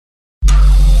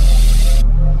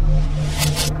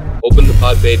Open the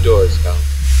pod bay doors, Cal.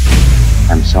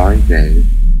 I'm sorry, Dave.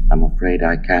 I'm afraid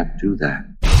I can't do that.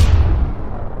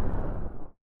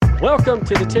 Welcome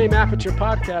to the Tame Aperture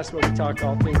Podcast, where we talk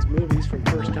all things movies from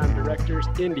first-time directors,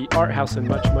 indie, art house, and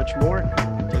much, much more.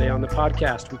 Today on the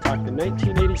podcast, we talk the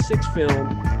 1986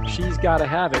 film, She's Gotta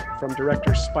Have It, from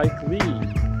director Spike Lee.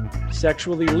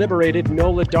 Sexually liberated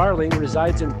Nola Darling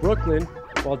resides in Brooklyn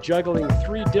while juggling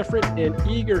three different and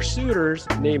eager suitors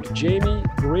named Jamie,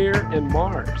 Greer, and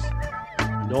Mars.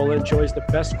 Nola enjoys the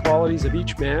best qualities of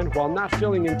each man while not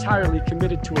feeling entirely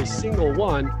committed to a single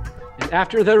one. And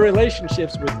after their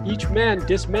relationships with each man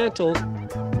dismantled,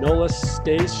 Nola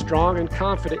stays strong and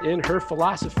confident in her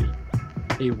philosophy.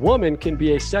 A woman can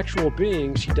be a sexual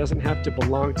being. She doesn't have to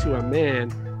belong to a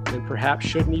man, and perhaps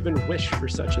shouldn't even wish for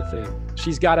such a thing.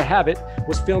 She's Gotta Have It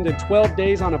was filmed in 12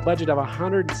 days on a budget of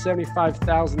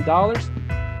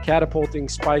 $175,000, catapulting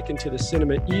Spike into the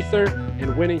cinema ether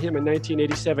and winning him a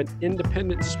 1987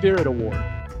 Independent Spirit Award.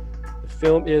 The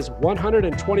film is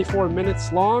 124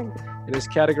 minutes long and is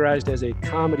categorized as a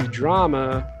comedy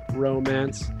drama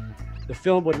romance. The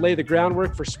film would lay the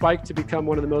groundwork for Spike to become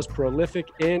one of the most prolific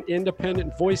and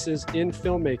independent voices in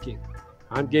filmmaking.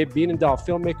 I'm Gabe Bienendahl,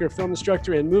 filmmaker, film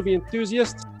instructor, and movie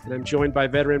enthusiast, and I'm joined by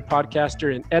veteran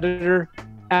podcaster and editor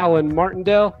Alan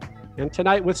Martindale. And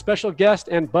tonight with special guest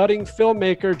and budding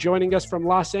filmmaker joining us from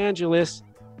Los Angeles,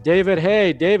 David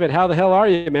Hay. David, how the hell are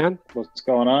you, man? What's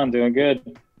going on? Doing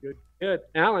good. Good.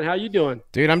 Alan, how you doing?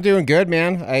 Dude, I'm doing good,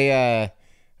 man. I'm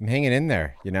hanging in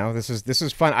there. You know, this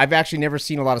is fun. I've actually never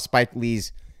seen a lot of Spike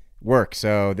Lee's work,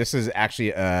 so this is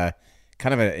actually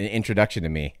kind of an introduction to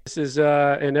me. This is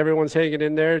and everyone's hanging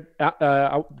in there.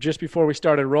 Just before we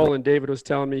started rolling, David was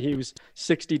telling me he was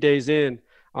 60 days in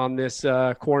on this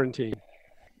quarantine.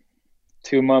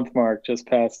 2-month mark, just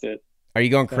passed it. Are you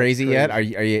going crazy yet? Are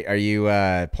you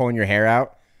pulling your hair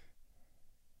out?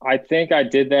 I think I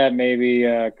did that maybe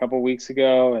a couple weeks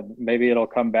ago, and maybe it'll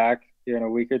come back here in a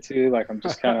week or two. Like, I'm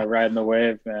just kind of riding the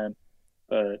wave, man.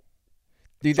 But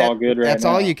dude, it's all good right now. That's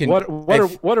all you can. What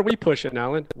are we pushing,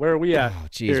 Alan? Where are we at? Oh,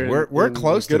 geez, we're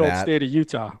close to that. Good old state of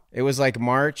Utah. It was like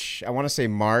March. I want to say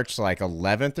March, like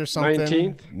 11th or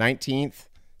something. 19th,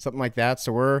 something like that.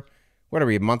 So what are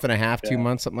we? A month and a half, 2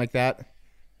 months, something like that.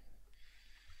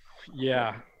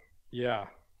 Yeah.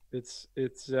 It's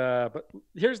but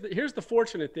here's the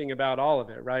fortunate thing about all of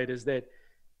it, right? Is that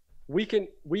we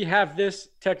have this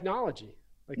technology.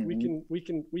 Like we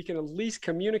can at least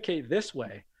communicate this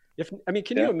way.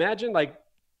 Can you imagine like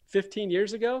 15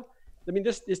 years ago? I mean,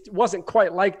 this wasn't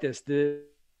quite like this. The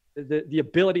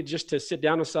ability just to sit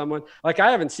down with someone. Like,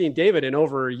 I haven't seen David in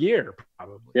over a year,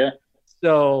 probably. Yeah.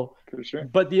 So, for sure.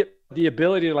 But the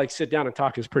ability to like sit down and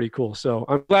talk is pretty cool. So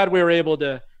I'm glad we were able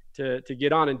to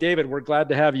get on. And David, we're glad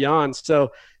to have you on.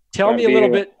 So tell me a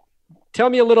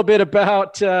little bit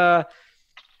about,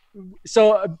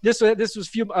 so this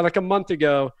was like a month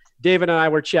ago, David and I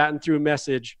were chatting through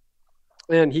message,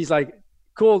 and he's like,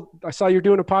 cool, I saw you're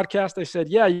doing a podcast. I said,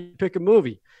 yeah, you pick a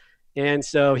movie. And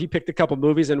so he picked a couple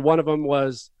movies, and one of them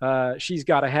was She's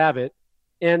Gotta Have It.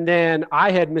 And then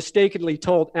I had mistakenly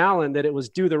told Alan that it was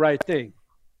Do the Right Thing.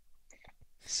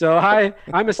 So I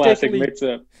mistakenly, mix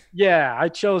up. Yeah, I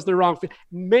chose the wrong thing,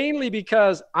 mainly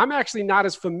because I'm actually not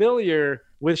as familiar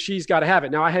with She's Gotta Have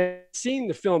It. Now, I had seen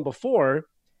the film before,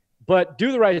 but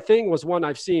Do the Right Thing was one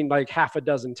I've seen like half a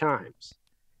dozen times.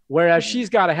 Whereas She's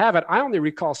Gotta Have It, I only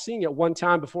recall seeing it one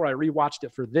time before I rewatched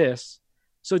it for this.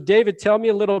 So David, tell me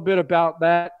a little bit about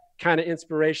that kind of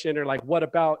inspiration, or like what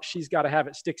about She's Gotta Have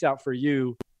It sticks out for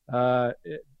you? Just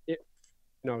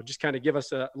kind of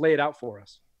lay it out for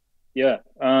us. Yeah.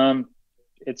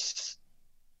 It's,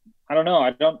 I don't know.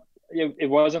 It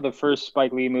wasn't the first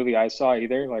Spike Lee movie I saw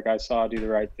either. Like, I saw Do the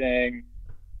Right Thing.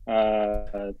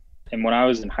 And when I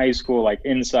was in high school, like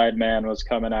Inside Man was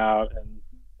coming out and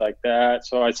like that.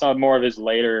 So I saw more of his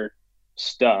later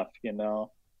stuff, you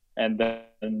know, and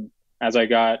then as I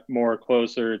got more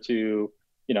closer to,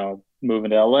 you know,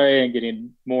 moving to LA and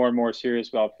getting more and more serious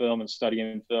about film and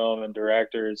studying film and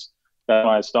directors, that's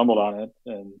when I stumbled on it,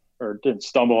 or didn't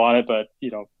stumble on it, but,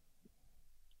 you know,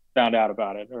 found out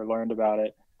about it or learned about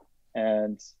it.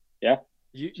 And yeah.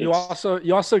 You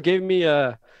also gave me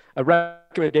a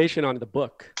recommendation on the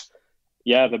book.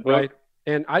 Yeah, the book. Right.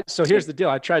 And here's the deal.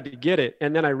 I tried to get it,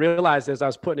 and then I realized as I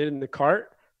was putting it in the cart,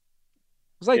 it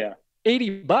was like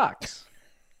 $80.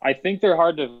 I think they're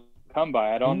hard to come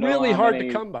by. I don't know. Really hard to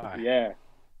come by. Yeah.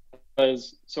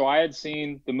 So I had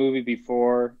seen the movie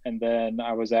before, and then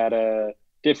I was at a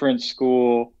different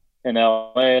school in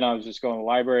LA, and I was just going to the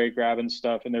library grabbing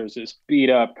stuff, and there was this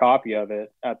beat up copy of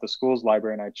it at the school's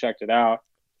library, and I checked it out.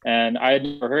 And I had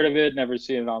never heard of it, never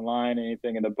seen it online,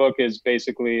 anything. And the book is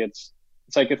basically it's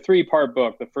like a 3-part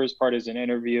book. The first part is an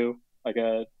interview, like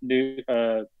a new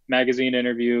magazine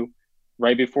interview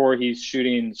right before he's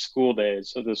shooting School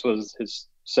Days. So this was his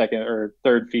second or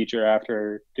third feature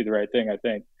after Do the Right Thing, I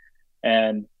think.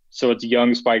 And so it's a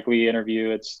young Spike Lee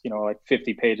interview. It's, you know, like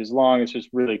 50 pages long. It's just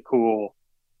really cool,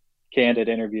 candid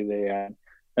interview they had.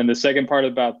 And the second part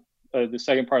of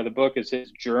the book is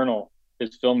his journal,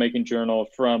 his filmmaking journal,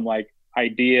 from like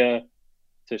idea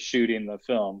to shooting the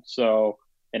film. So,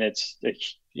 and it's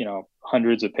you know,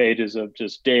 hundreds of pages of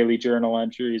just daily journal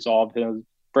entries, all of him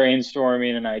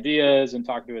brainstorming and ideas and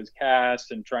talking to his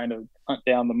cast and trying to hunt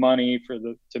down the money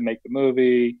to make the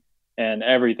movie and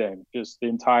everything, just the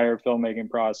entire filmmaking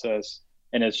process.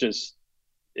 And it's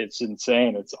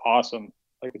insane. It's awesome.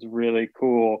 Like, it's really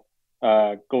cool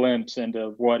glimpse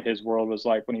into what his world was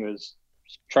like when he was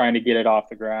trying to get it off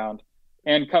the ground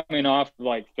and coming off of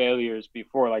like failures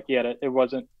before. Like he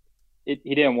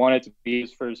didn't want it to be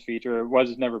his first feature. It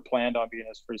was never planned on being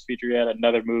his first feature. He had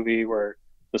another movie where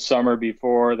the summer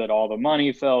before that all the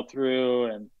money fell through.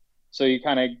 And so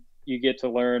you get to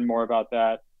learn more about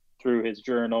that through his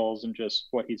journals and just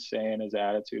what he's saying, his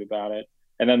attitude about it.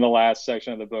 And then the last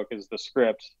section of the book is the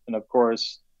script. And of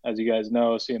course, as you guys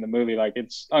know, seeing the movie, like,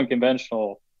 it's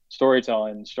unconventional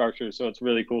storytelling structure. So it's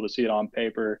really cool to see it on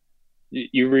paper.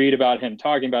 You read about him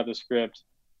talking about the script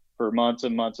for months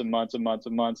and months and months and months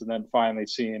and months, and then finally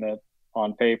seeing it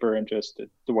on paper and just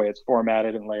the way it's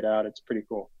formatted and laid out. It's pretty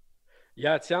cool.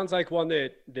 Yeah, it sounds like one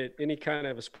that any kind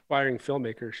of aspiring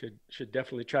filmmaker should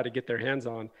definitely try to get their hands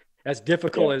on, as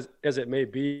difficult as it may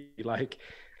be. Like,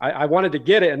 I wanted to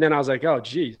get it, and then I was like, oh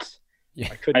geez,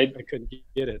 I couldn't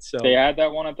get it. So they had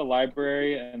that one at the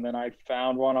library, and then I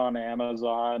found one on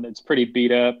Amazon. It's pretty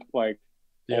beat up, like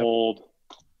old,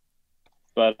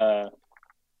 but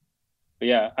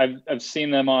yeah, I've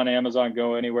seen them on Amazon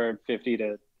go anywhere $50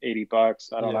 to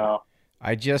 $80. I don't know.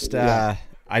 I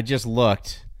just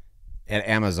looked at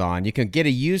Amazon. You can get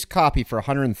a used copy for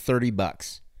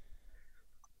 $130.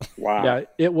 Wow. Yeah,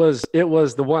 it was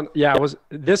the one. Yeah,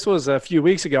 this was a few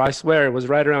weeks ago. I swear it was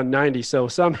right around 90. So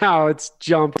somehow it's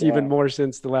jumped even more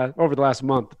since over the last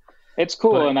month. It's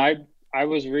cool. And I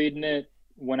was reading it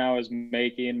when I was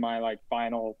making my like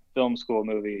final film school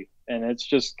movie. And it's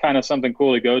just kind of something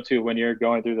cool to go to when you're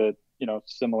going through the, you know,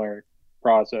 similar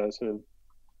process of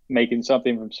making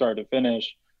something from start to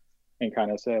finish, and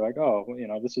kind of say like, oh, you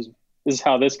know, this is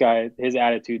how this guy, his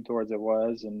attitude towards it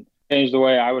was, and change the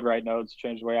way I would write notes,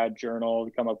 change the way I'd journal,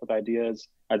 come up with ideas.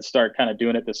 I'd start kind of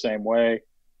doing it the same way.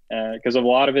 Because a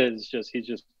lot of it is he's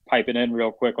just piping in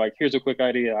real quick. Like, here's a quick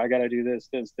idea. I got to do this,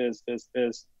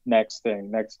 next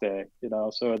thing, next day, you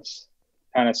know? So it's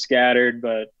kind of scattered,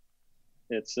 but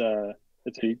it's a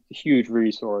huge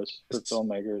resource for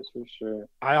filmmakers for sure.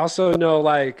 I also know,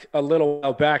 like, a little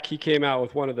while back, he came out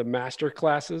with one of the master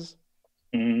classes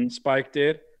Spike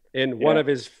did. And one of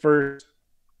his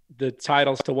the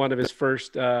titles to one of his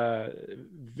first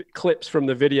clips from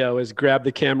the video is "Grab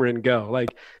the camera and go." Like,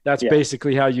 that's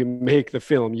basically how you make the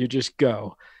film. You just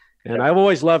go. And I've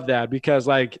always loved that, because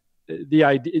like the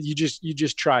idea, you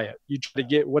just try it. You try to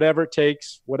get whatever it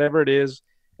takes, whatever it is.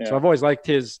 Yeah. So I've always liked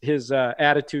his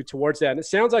attitude towards that. And it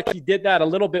sounds like he did that a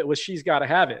little bit with She's Gotta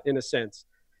Have It, in a sense,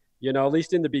 you know, at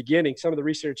least in the beginning. Some of the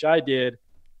research I did,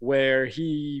 where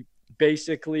he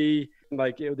basically,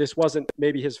 like, this wasn't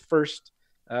maybe his first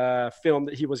film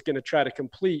that he was going to try to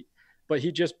complete, but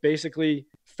he just basically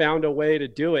found a way to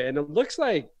do it. And it looks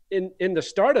like in the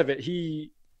start of it,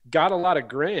 he got a lot of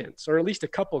grants, or at least a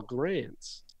couple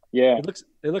grants. Yeah.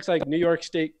 It looks like New York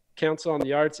State Council on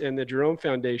the Arts and the Jerome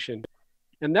Foundation.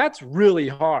 And that's really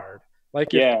hard.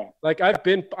 Like,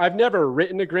 I've never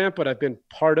written a grant, but I've been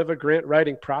part of a grant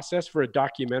writing process for a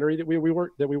documentary that we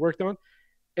worked on.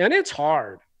 And it's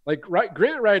hard. Like,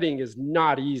 grant writing is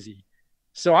not easy.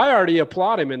 So I already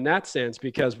applaud him in that sense,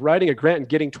 because writing a grant and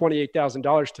getting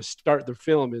 $28,000 to start the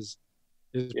film is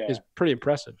pretty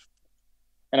impressive.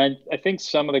 And I think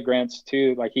some of the grants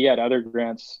too, like, he had other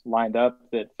grants lined up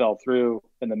that fell through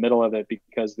in the middle of it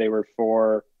because they were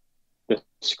for the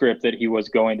script that he was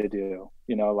going to do.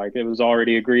 You know, like, it was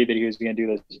already agreed that he was going to do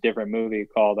this different movie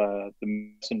called The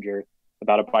Messenger,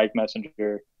 about a bike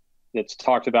messenger, that's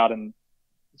talked about in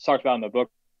the book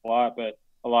a lot. But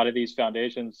a lot of these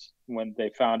foundations, when they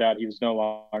found out he was no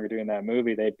longer doing that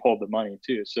movie, they pulled the money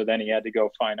too. So then he had to go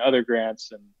find other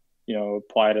grants and, you know,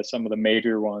 apply to some of the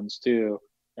major ones too.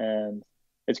 And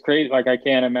it's crazy. Like, I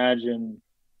can't imagine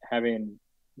having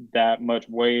that much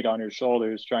weight on your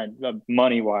shoulders, trying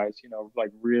money wise, you know,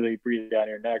 like really breathe down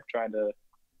your neck, trying to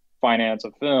finance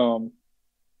a film.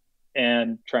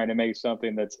 and trying to make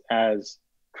something that's as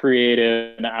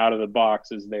creative and out of the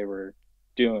box as they were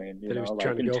doing,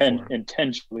 like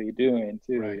intentionally doing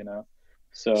too, right.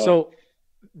 So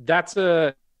that's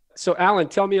so Alan,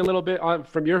 tell me a little bit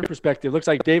from your perspective. Looks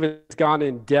like David's gone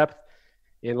in depth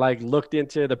and like looked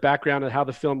into the background of how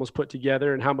the film was put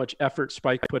together and how much effort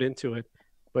Spike put into it.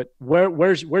 But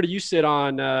where do you sit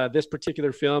on this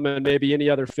particular film and maybe any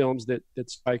other films that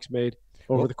Spike's made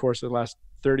over the course of the last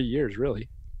 30 years, really?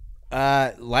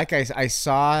 Like I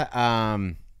saw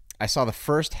the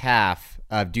first half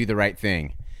of Do the Right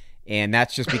Thing. And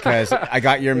that's just because I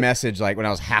got your message like when I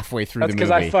was halfway through the movie.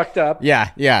 That's because I fucked up.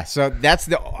 Yeah. So that's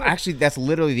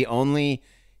literally the only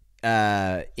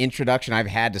introduction I've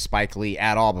had to Spike Lee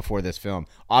at all before this film.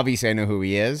 Obviously, I know who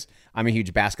he is. I'm a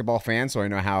huge basketball fan, so I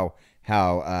know how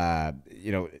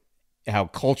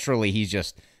culturally he's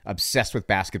just obsessed with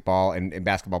basketball and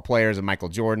basketball players and Michael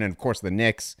Jordan and of course the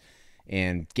Knicks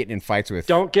and getting in fights with.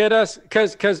 Don't get us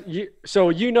because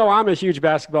I'm a huge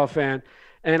basketball fan.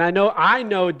 And I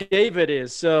know David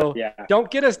is, so don't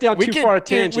get us down too far a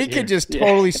tangent. We could just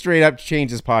totally straight up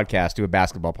change this podcast to a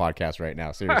basketball podcast right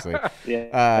now, seriously.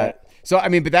 So I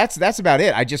mean, but that's about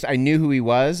it. I knew who he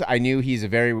was. I knew he's a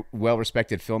very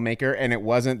well-respected filmmaker, and it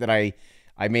wasn't that I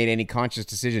made any conscious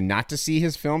decision not to see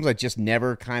his films. I just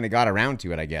never kind of got around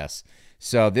to it, I guess.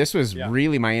 So this was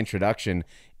really my introduction,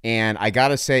 and I got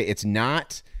to say it's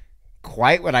not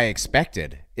quite what I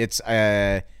expected. It's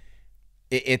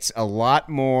a lot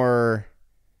more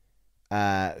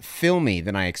filmy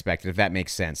than I expected, if that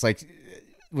makes sense. Like,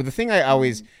 well, the thing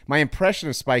my impression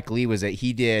of Spike Lee was that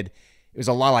it was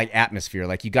a lot like Atmosphere.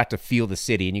 Like, you got to feel the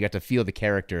city and you got to feel the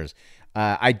characters.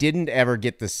 I didn't ever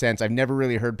get the sense, I've never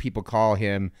really heard people call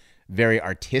him very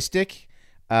artistic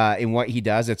in what he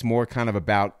does. It's more kind of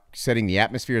about setting the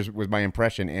atmosphere was my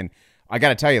impression. And I got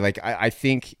to tell you, like, I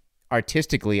think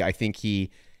artistically, I think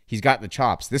he's got the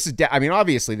chops.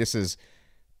 Obviously this is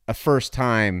a first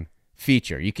time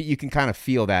feature. You can kind of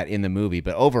feel that in the movie,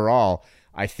 but overall,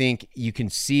 I think you can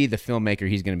see the filmmaker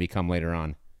he's going to become later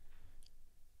on.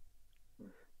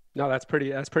 No, that's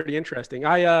pretty interesting.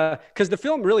 Because the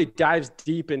film really dives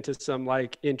deep into some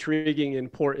like intriguing,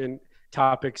 important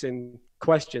topics and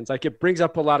questions. Like it brings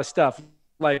up a lot of stuff,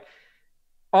 like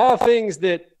all things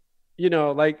that,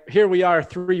 like here we are,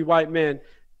 three white men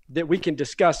that we can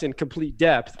discuss in complete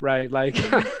depth, right? Like,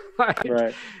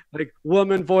 like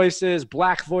woman voices,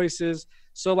 black voices.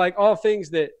 So like all things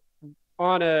that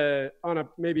on a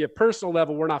maybe a personal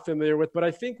level we're not familiar with. But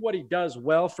I think what he does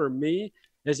well for me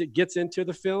as it gets into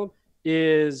the film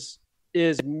is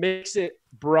makes it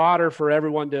broader for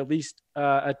everyone to at least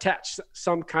attach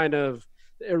some kind of,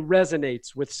 it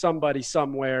resonates with somebody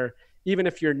somewhere, even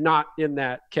if you're not in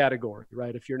that category,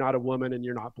 right? If you're not a woman and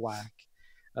you're not black.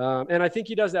 And I think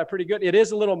he does that pretty good. It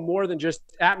is a little more than just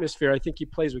atmosphere. I think he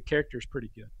plays with characters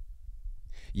pretty good.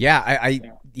 Yeah,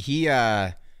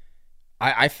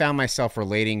 I found myself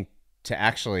relating to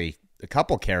actually a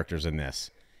couple characters in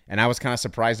this, and I was kind of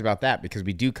surprised about that because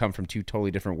we do come from two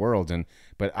totally different worlds.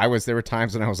 But there were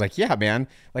times when I was like, yeah, man,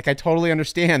 like I totally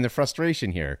understand the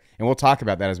frustration here, and we'll talk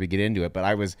about that as we get into it. But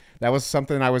that was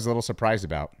something I was a little surprised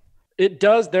about. It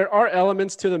does. There are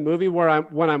elements to the movie where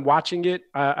when I'm watching it,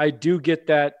 I do get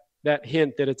that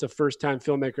hint that it's a first-time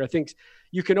filmmaker. I think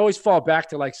you can always fall back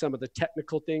to like some of the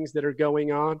technical things that are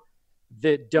going on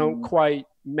that don't quite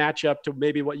match up to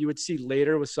maybe what you would see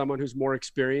later with someone who's more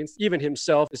experienced. Even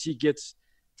himself, as he gets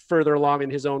further along in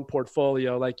his own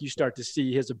portfolio, like you start to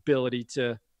see his ability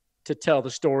to tell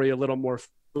the story a little more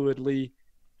fluidly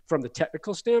from the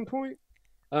technical standpoint.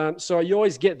 So you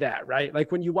always get that, right?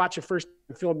 Like when you watch a first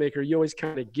filmmaker, you always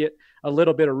kind of get a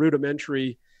little bit of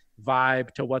rudimentary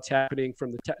vibe to what's happening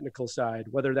from the technical side,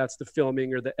 whether that's the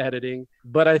filming or the editing.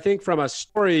 But I think from a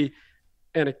story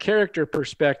and a character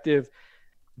perspective,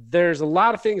 there's a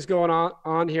lot of things going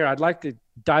on here. I'd like to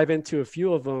dive into a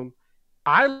few of them.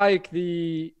 I like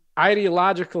the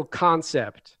ideological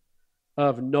concept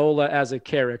of Nola as a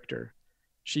character.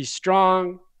 She's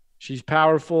strong. She's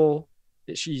powerful.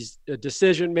 She's a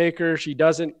decision maker. She's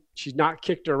not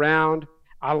kicked around.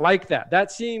 I like that.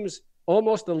 That seems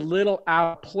almost a little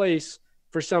out of place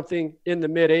for something in the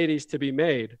mid 80s to be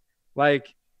made.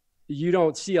 Like you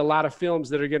don't see a lot of films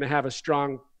that are going to have a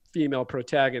strong female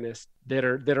protagonist that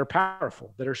are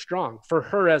powerful, that are strong for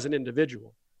her as an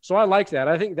individual. So I like that.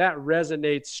 I think that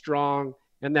resonates strong,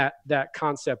 and that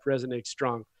concept resonates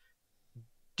strong.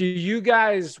 Do you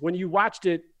guys, when you watched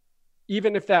it,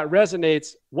 even if that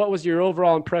resonates, what was your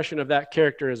overall impression of that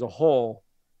character as a whole?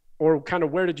 Or kind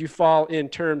of where did you fall in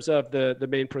terms of the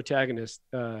main protagonist,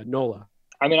 Nola?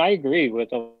 I mean, I agree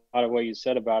with a of what you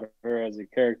said about her as a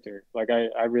character. Like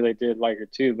I really did like her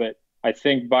too, but I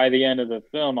think by the end of the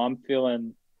film, I'm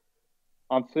feeling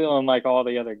like all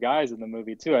the other guys in the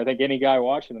movie too. I think any guy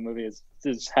watching the movie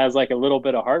just has like a little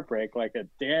bit of heartbreak, like a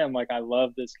damn, like I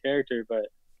love this character, but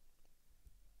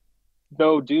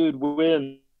no dude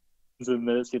wins in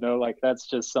this, like that's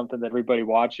just something that everybody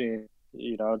watching,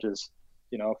 just,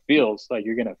 feels like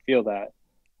you're going to feel that.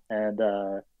 And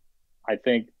I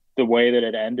think the way that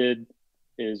it ended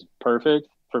is perfect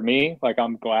for me. Like,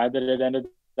 I'm glad that it ended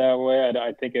that way.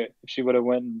 I think if she would have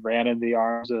went and ran in the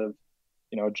arms of,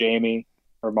 Jamie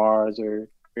or Mars or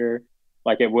her,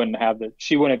 like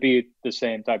she wouldn't be the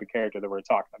same type of character that we're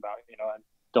talking about. I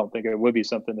don't think it would be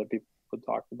something that people would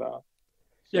talk about.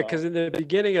 Yeah, because in the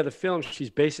beginning of the film, she's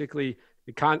basically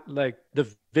like the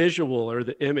visual or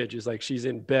the image is like she's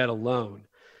in bed alone,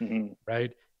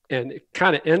 right? And it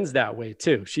kind of ends that way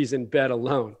too. She's in bed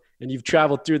alone, and you've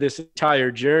traveled through this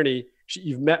entire journey.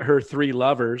 You've met her 3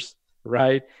 lovers,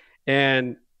 right?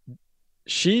 And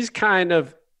she's kind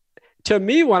of, to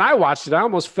me, when I watched it, I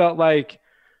almost felt like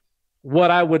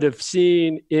what I would have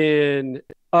seen in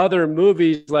other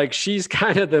movies. Like, she's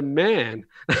kind of the man.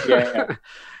 Yeah.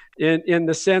 in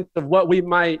the sense of what we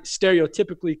might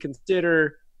stereotypically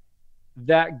consider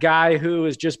that guy who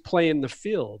is just playing the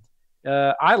field.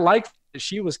 I like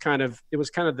she was it was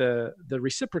kind of the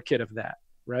reciprocate of that,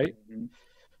 right?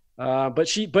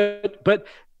 But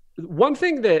one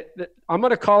thing that I'm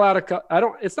going to call out,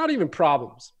 it's not even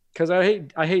problems, because I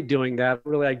hate doing that. I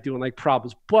really like doing like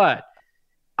problems, but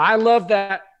I love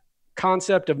that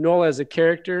concept of Nola as a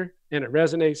character, and it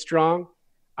resonates strong.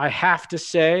 I have to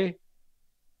say,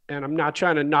 and I'm not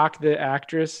trying to knock the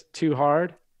actress too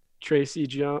hard, Tracy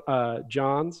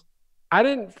Johns, I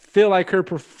didn't feel like her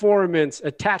performance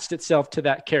attached itself to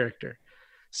that character.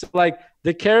 So like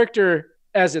the character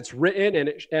as it's written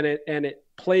and it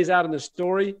plays out in the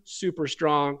story, super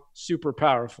strong, super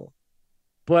powerful.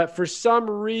 But for some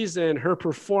reason, her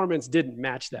performance didn't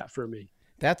match that for me.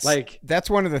 That's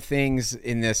one of the things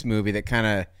in this movie that kind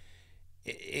of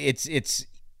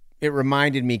it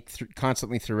reminded me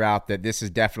constantly throughout that this is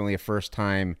definitely a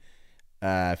first-time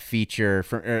feature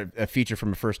from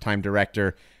a first-time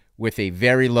director with a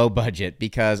very low budget,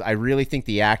 because I really think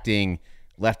the acting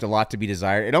left a lot to be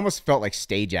desired. It almost felt like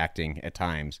stage acting at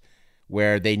times,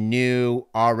 where they knew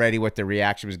already what the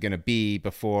reaction was going to be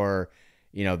before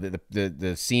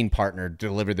the scene partner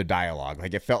delivered the dialogue.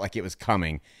 Like, it felt like it was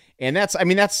coming. And that's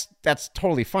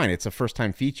totally fine. It's a first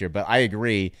time feature, but I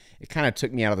agree. It kind of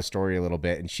took me out of the story a little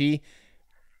bit. And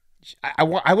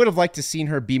I would have liked to seen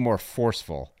her be more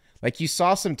forceful. Like, you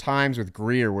saw some times with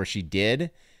Greer where she did,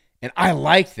 and I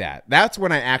like that. That's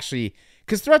when I actually,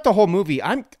 because throughout the whole movie,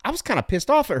 I was kind of pissed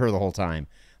off at her the whole time.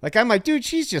 Like, I'm like, dude,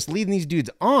 she's just leading these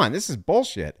dudes on. This is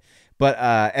bullshit. But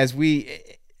as we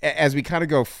kind of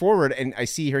go forward and I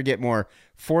see her get more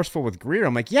forceful with Greer,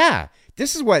 I'm like, yeah,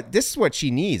 this is what she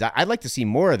needs. I'd like to see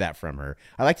more of that from her.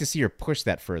 I'd like to see her push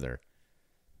that further.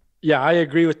 Yeah, I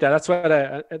agree with that.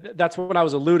 That's what I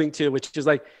was alluding to, which is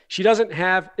like, she doesn't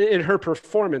have, in her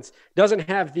performance, doesn't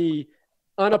have the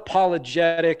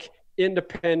unapologetic,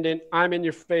 independent, I'm in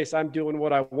your face, I'm doing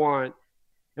what I want.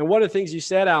 And one of the things you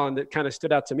said, Alan, that kind of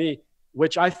stood out to me,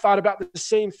 which I thought about the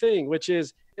same thing, which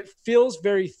is it feels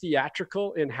very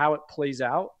theatrical in how it plays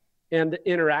out. And the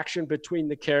interaction between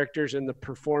the characters and the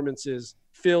performances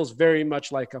feels very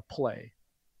much like a play.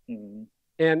 Mm-hmm.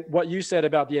 And what you said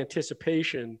about the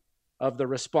anticipation of the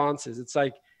responses, it's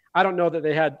like, I don't know that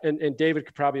they had, and David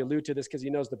could probably allude to this because he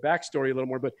knows the backstory a little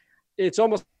more, but it's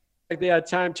almost like they had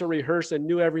time to rehearse and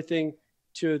knew everything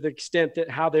to the extent that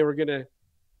how they were going to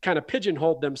kind of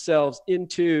pigeonhole themselves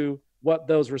into what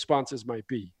those responses might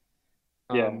be.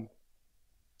 Yeah.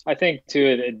 I think too,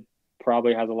 it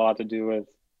probably has a lot to do with,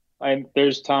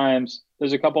 there's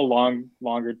a couple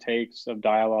longer takes of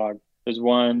dialogue. There's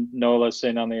one, Nola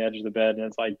sitting on the edge of the bed and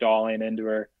it's like dawdling into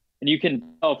her. And you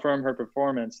can tell from her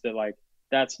performance that like,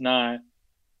 that's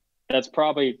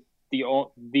probably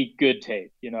the good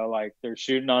take, like they're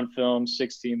shooting on film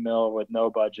 16 mil with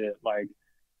no budget. Like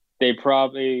they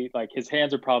probably, like his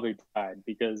hands are probably tied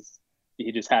because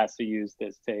he just has to use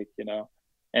this take,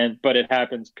 but it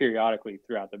happens periodically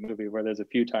throughout the movie where there's a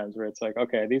few times where it's like,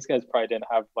 okay, these guys probably didn't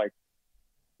have like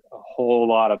a whole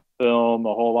lot of film,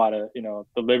 a whole lot of,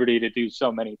 the liberty to do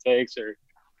so many takes, or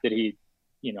that he,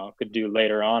 could do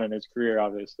later on in his career,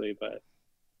 obviously. But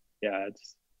yeah,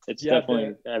 it's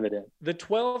definitely evident. The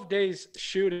 12 days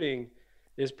shooting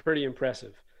is pretty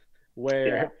impressive.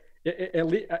 Where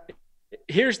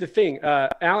here's the thing,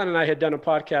 Alan and I had done a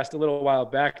podcast a little while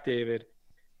back, David,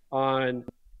 on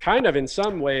kind of in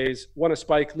some ways one of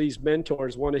Spike Lee's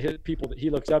mentors, one of his people that he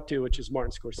looks up to, which is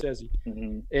Martin Scorsese.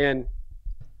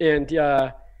 And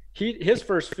his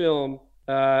first film,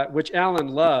 which Alan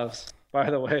loves, by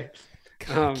the way.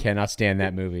 I cannot stand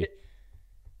that movie.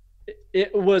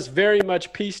 It was very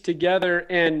much pieced together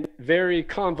and very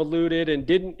convoluted and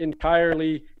didn't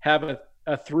entirely have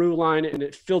a through line, and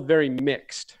it felt very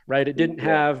mixed, right? It didn't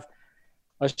have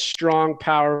a strong,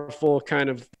 powerful kind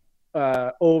of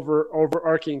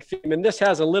overarching theme. And this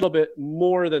has a little bit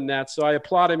more than that. So I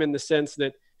applaud him in the sense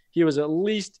that he was at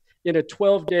least in a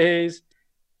 12 days,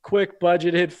 quick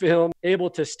budgeted film, able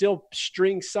to still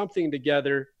string something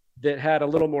together that had a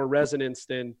little more resonance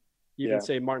than even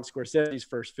say Martin Scorsese's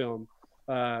first film.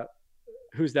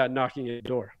 Who's that knocking at the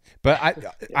door? But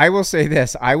I will say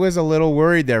this. I was a little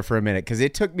worried there for a minute because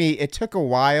it took a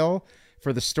while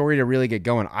for the story to really get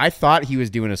going. I thought he was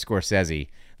doing a Scorsese.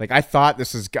 Like, I thought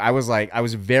I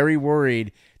was very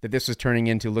worried that this was turning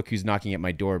into Look Who's Knocking at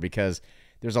My Door, because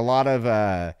there's a lot of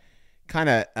kind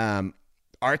of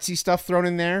artsy stuff thrown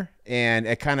in there. And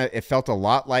it felt a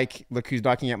lot like Look Who's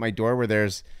Knocking at My Door, where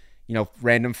there's,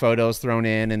 random photos thrown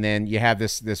in, and then you have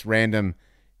this random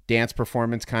dance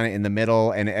performance kind of in the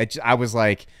middle. And I was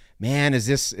like, man, is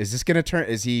this going to turn,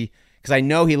 because I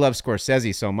know he loves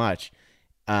Scorsese so much.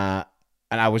 And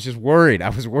I was just worried. I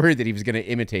was worried that he was going to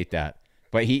imitate that.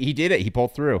 But he did it. He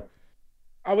pulled through.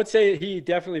 I would say he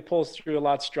definitely pulls through a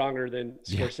lot stronger than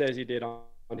Scorsese did on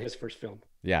his first film.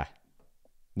 Yeah.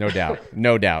 No doubt.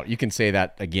 No doubt. You can say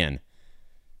that again.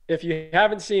 If you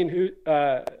haven't seen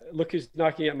Look Who's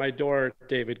Knocking at My Door,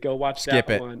 David, go watch that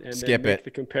one and then make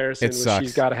the comparison with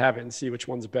She's Gotta Have It and see which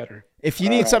one's better. If you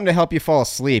need something to help you fall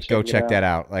asleep, go check that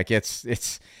out. Like,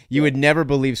 it's you would never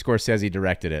believe Scorsese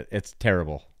directed it. It's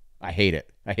terrible. I hate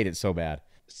it. I hate it so bad.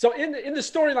 So in the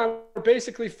storyline, we're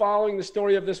basically following the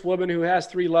story of this woman who has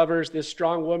 3 lovers, this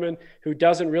strong woman who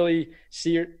doesn't really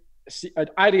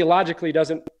ideologically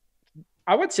doesn't,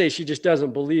 I would say she just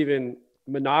doesn't believe in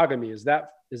monogamy. Is that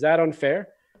unfair?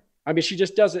 I mean, she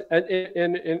just doesn't,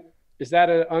 and is that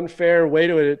an unfair way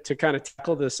to kind of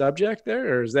tackle the subject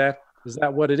there? Or is that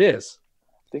what it is?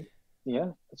 I think,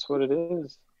 that's what it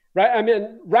is. Right. I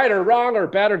mean, right or wrong or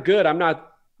bad or good. I'm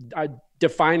not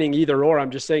defining either or.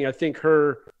 I'm just saying, I think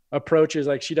her approach is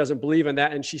like, she doesn't believe in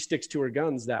that and she sticks to her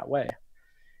guns that way.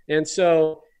 And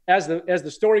so as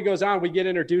the story goes on, we get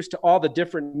introduced to all the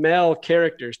different male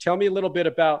characters. Tell me a little bit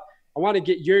about, I want to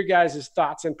get your guys'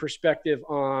 thoughts and perspective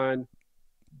on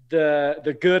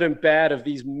the good and bad of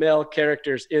these male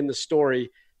characters in the story,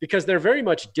 because they're very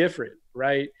much different,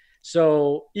 right?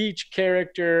 So each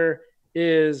character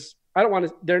is,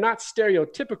 they're not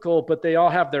stereotypical, but they all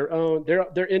have their own,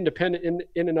 they're independent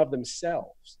in and of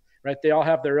themselves, right? They all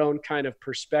have their own kind of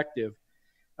perspective.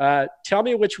 Tell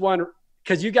me which one,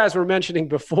 because you guys were mentioning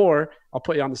before, I'll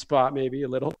put you on the spot maybe a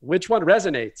little, which one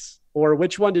resonates, or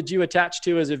which one did you attach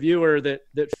to as a viewer that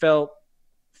felt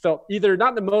either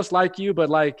not the most like you, but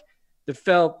like that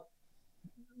felt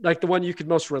like the one you could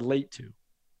most relate to?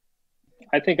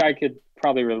 I think I could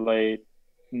probably relate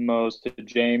most to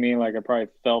Jamie. Like, I probably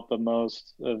felt the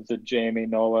most of the Jamie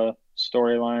Nola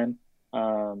storyline.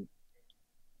 I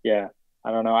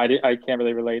don't know. I can't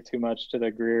really relate too much to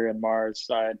the Greer and Mars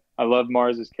side. I love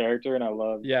Mars's character and I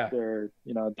love their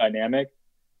dynamic,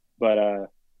 but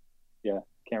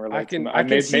can't relate to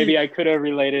much. Maybe I could have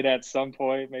related at some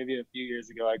point. Maybe a few years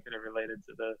ago I could have related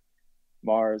to the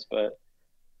Mars, but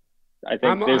I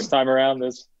think this time around,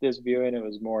 this viewing, it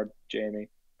was more Jamie.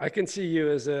 I can see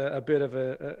you as a bit of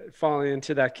a falling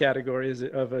into that category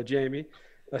of a Jamie,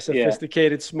 a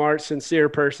sophisticated, smart, sincere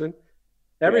person.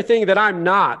 Everything that I'm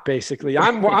not, basically.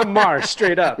 I'm Mars,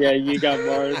 straight up. Yeah, you got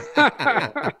Mars.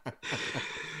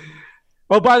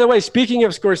 Oh, by the way, speaking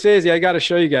of Scorsese, I got to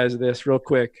show you guys this real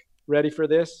quick. Ready for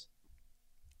this?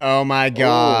 Oh my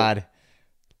God.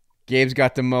 Gabe's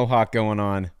got the mohawk going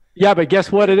on. Yeah, but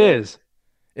guess what it is?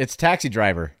 It's Taxi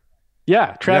Driver.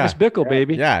 Yeah, Travis Bickle,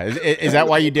 baby. Yeah. Is that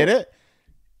why you did it?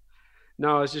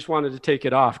 No, I just wanted to take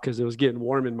it off because it was getting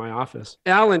warm in my office.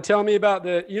 Alan, tell me about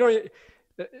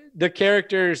the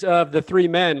characters of the 3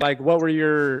 men. Like, what were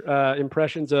your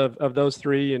impressions of those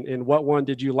 3, and what one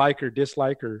did you like or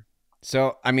dislike? Or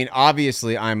So, I mean,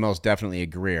 obviously, I'm most definitely a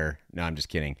Greer. No, I'm just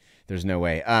kidding. There's no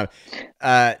way.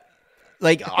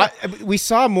 We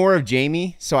saw more of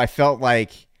Jamie, so I felt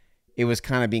like it was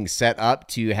kind of being set up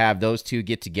to have those 2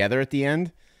 get together at the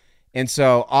end. And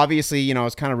so, obviously, I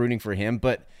was kind of rooting for him.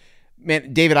 But,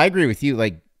 man, David, I agree with you.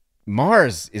 Like,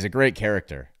 Mars is a great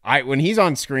character. When he's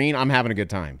on screen, I'm having a good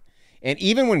time. And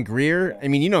even when Greer, I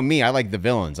mean, you know me, I like the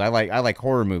villains. I like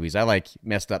horror movies. I like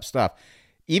messed up stuff.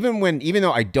 even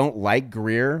though I don't like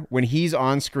Greer, when he's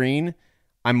on screen,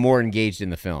 I'm more engaged in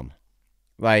the film.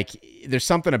 Like there's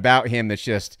something about him that's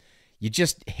just you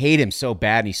just hate him so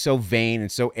bad, and he's so vain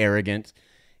and so arrogant,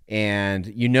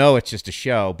 and it's just a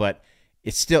show, but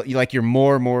it's still you're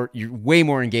way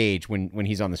more engaged when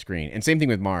he's on the screen. And same thing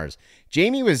with Mars.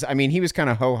 Jamie was, he was kind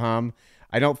of ho hum.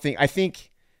 I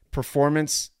think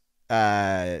performance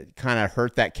kind of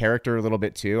hurt that character a little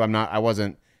bit too. I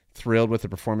wasn't thrilled with the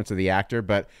performance of the actor,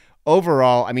 but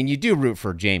overall, you do root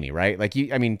for Jamie, right? Like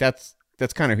that's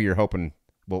kind of who you're hoping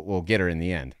will get her in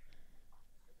the end.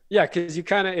 Yeah, because you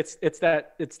kind of it's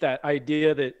that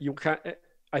idea that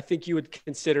I think you would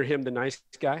consider him the nice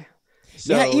guy.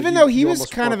 So yeah, even though he was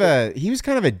kind of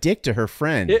a dick to her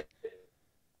friend.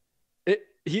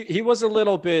 He was a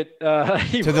little bit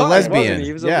to the lesbian.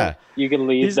 He was you can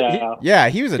leave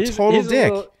that. He was a total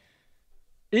dick.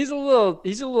 He's a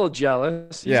little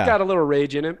jealous. He's got a little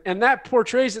rage in him, and that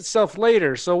portrays itself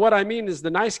later. So what I mean is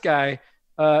the nice guy.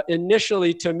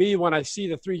 Initially, to me, when I see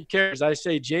the three characters, I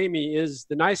say Jamie is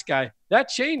the nice guy. That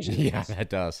changes. Yeah, that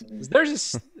does.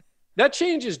 That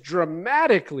changes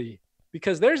dramatically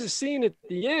because there's a scene at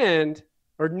the end,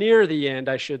 or near the end,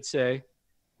 I should say,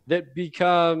 that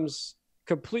becomes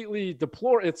completely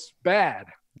deplorable. It's bad.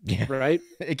 Yeah. Right?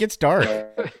 It gets dark.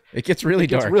 It gets really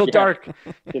dark. It's real dark.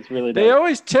 It's really dark. They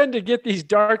always tend to get these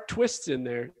dark twists in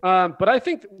there. But I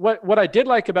think what I did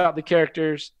like about the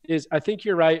characters is I think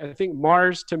you're right. I think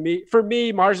Mars, for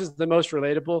me, Mars is the most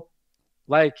relatable.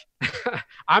 Like,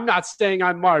 I'm not saying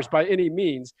I'm Mars by any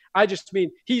means. I just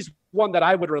mean he's one that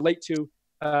I would relate to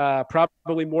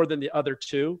probably more than the other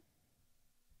two.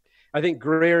 I think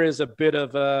Greer is a bit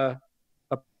of a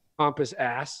pompous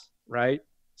ass, right?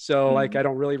 So I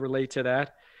don't really relate to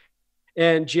that.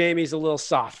 And Jamie's a little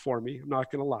soft for me. I'm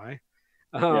not going to lie.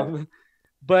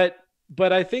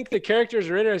 But I think the characters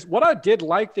are interesting. What I did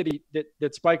like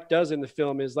that Spike does in the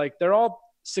film is like, they're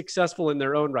all successful in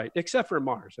their own right, except for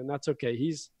Mars. And that's okay.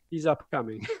 He's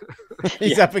upcoming.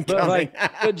 He's up and coming.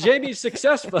 But Jamie's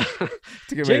successful.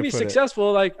 Jamie's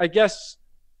successful. Like, I guess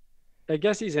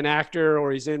he's an actor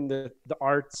or he's in the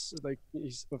arts. Like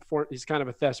he's kind of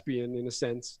a thespian in a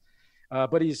sense.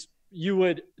 But you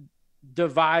would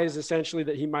devise essentially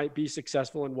that he might be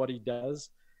successful in what he does.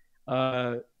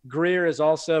 Greer is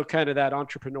also kind of that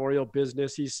entrepreneurial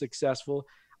business. He's successful.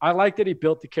 I like that he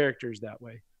built the characters that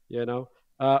way.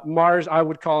 Mars, I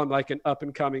would call him like an up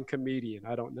and coming comedian.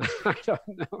 I don't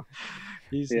know.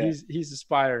 He's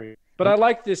aspiring, but I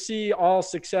like to see all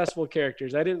successful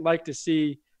characters. I didn't like to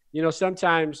see,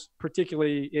 sometimes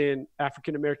particularly in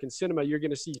African-American cinema, you're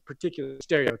going to see particular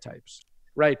stereotypes.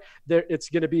 Right there, it's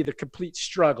going to be the complete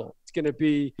struggle. It's going to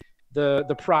be the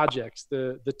projects,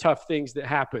 the tough things that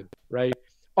happen. Right,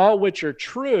 all which are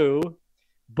true,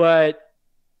 but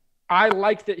I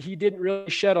like that he didn't really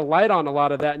shed a light on a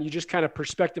lot of that, and you just kind of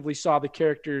perspectively saw the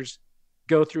characters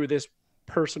go through this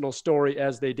personal story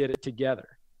as they did it together.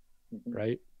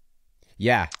 Right.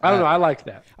 Yeah, I don't know. I like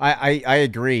that. I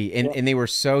agree, and they were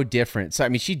so different. So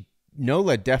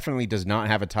Nola definitely does not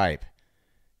have a type.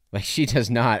 Like she does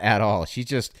not at all.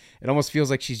 It almost feels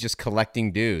like she's just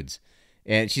collecting dudes.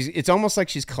 And it's almost like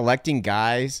she's collecting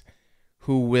guys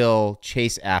who will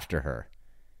chase after her.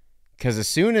 Because as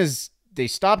soon as they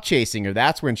stop chasing her,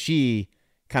 that's when she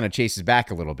kind of chases back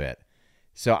a little bit.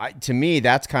 So to me,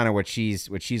 that's kind of what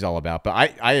she's all about.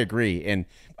 But I agree. And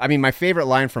my favorite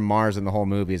line from Mars in the whole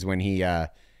movie is when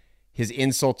his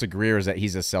insult to Greer is that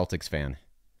he's a Celtics fan.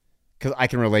 Because I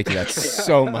can relate to that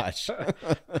so much.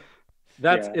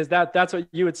 That's what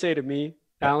you would say to me,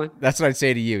 Alan? That's what I'd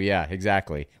say to you. Yeah,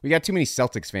 exactly. We got too many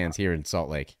Celtics fans here in Salt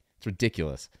Lake. It's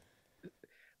ridiculous.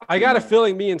 I got a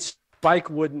feeling me and Spike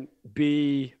wouldn't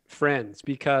be friends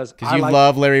because you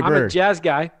love Larry Bird. I'm a Jazz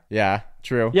guy. Yeah,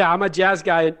 true. Yeah, I'm a Jazz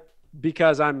guy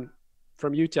because I'm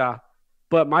from Utah,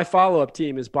 but my follow-up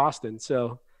team is Boston,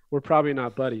 so we're probably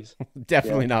not buddies.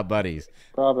 Definitely not buddies.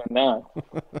 Probably not.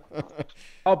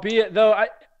 Albeit, though,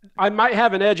 I might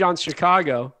have an edge on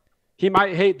Chicago. He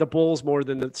might hate the Bulls more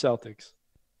than the Celtics.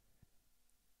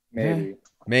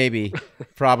 Maybe.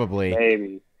 Probably.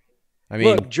 Maybe.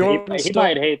 Look, Jordan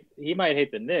he might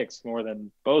hate the Knicks more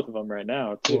than both of them right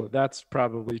now too. Well, that's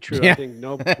probably true. Yeah, I think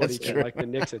nobody can like the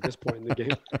Knicks at this point in the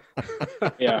game.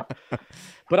 Yeah.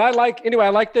 But I like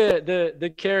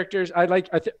the characters.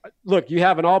 Look, you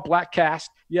have an all black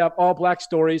cast, you have all black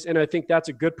stories, and I think that's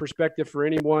a good perspective for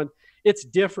anyone. It's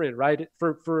different, right?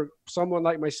 For someone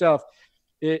like myself,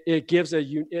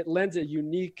 it lends a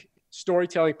unique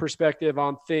storytelling perspective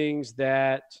on things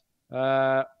that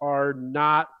are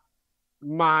not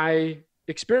my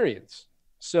experience.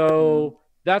 So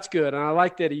that's good. And I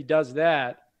like that he does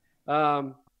that.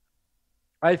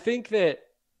 I think that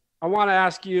I want to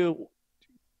ask you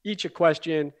each a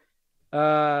question.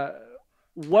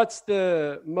 What's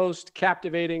the most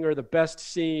captivating or the best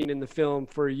scene in the film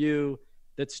for you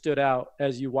that stood out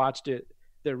as you watched it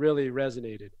that really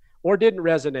resonated or didn't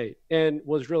resonate and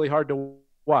was really hard to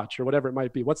watch or whatever it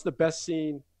might be? What's the best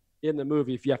scene in the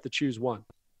movie if you have to choose one?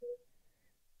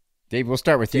 Dave, we'll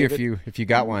start with David? you if you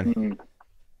got one.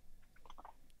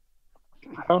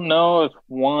 I don't know if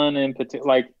one in particular,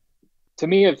 like, to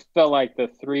me, it felt like the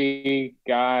three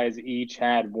guys each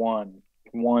had one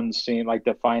scene, like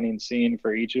defining scene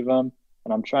for each of them.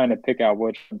 And I'm trying to pick out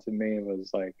which one to me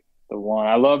was like the one.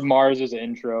 I love Mars's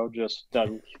intro, just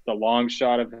the long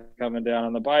shot of him coming down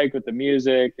on the bike with the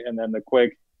music and then the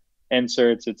quick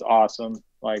inserts. It's awesome.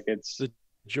 Like it's the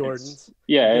Jordans.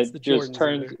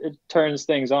 It turns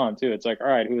things on too. It's like, all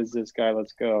right, who is this guy?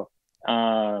 Let's go.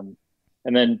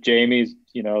 And then Jamie's,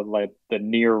 like the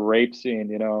near rape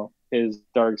scene, his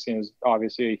dark scene is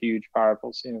obviously a huge,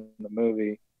 powerful scene in the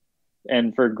movie.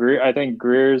 And for Greer, I think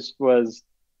Greer's was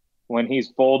when he's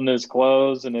folding his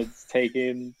clothes and it's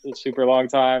taking a super long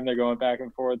time. They're going back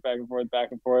and forth, back and forth,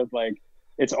 back and forth. Like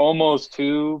it's almost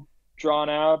too drawn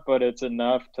out, but it's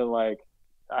enough to like,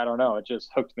 I don't know. It just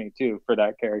hooked me too for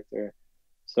that character.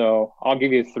 So I'll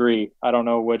give you 3. I don't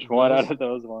know which one out of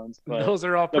those ones, but those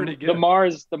are all pretty good.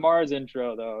 The Mars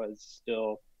intro though is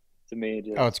still, to me,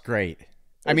 just, it's great.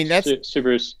 I mean, that's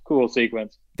super cool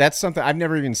sequence. That's something I've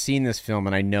never even seen this film,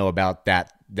 and I know about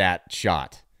that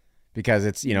shot because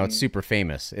it's it's super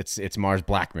famous. It's Mars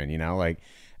Blackman,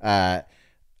 I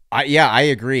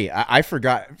agree. I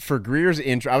forgot for Greer's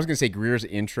intro. I was gonna say Greer's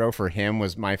intro for him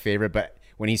was my favorite, but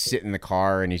when he's sitting in the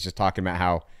car and he's just talking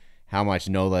about how much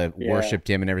Nola worshipped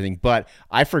him and everything. But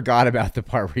I forgot about the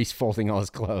part where he's folding all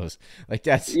his clothes. Like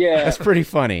that's pretty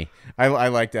funny. I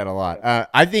like that a lot.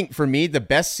 I think for me, the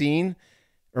best scene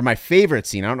or my favorite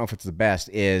scene, I don't know if it's the best,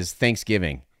 is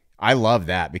Thanksgiving. I love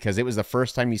that because it was the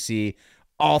first time you see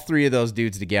all 3 of those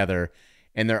dudes together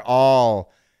and they're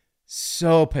all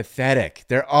so pathetic.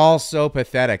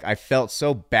 I felt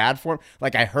so bad for them.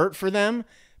 Like I hurt for them,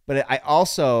 but I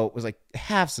also was like,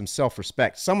 have some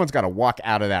self-respect. Someone's got to walk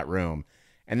out of that room.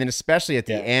 And then especially at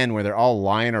the end where they're all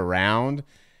lying around,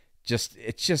 it's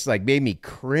just like made me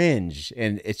cringe.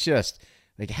 And it's just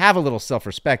like, have a little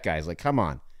self-respect, guys. Like, come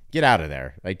on, get out of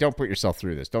there. Like, don't put yourself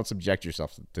through this. Don't subject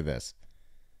yourself to this.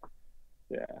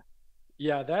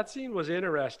 Yeah, that scene was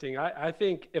interesting. I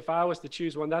think if I was to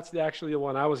choose one, that's actually the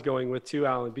one I was going with too,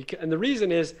 Alan. And the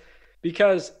reason is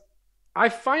because I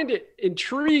find it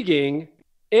intriguing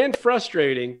and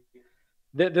frustrating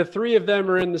that the 3 of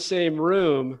them are in the same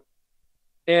room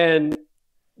and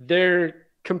they're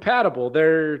compatible.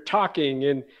 They're talking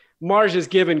and Mars is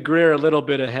giving Greer a little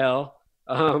bit of hell,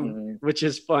 which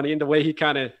is funny. And the way he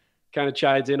kind of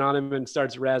chides in on him and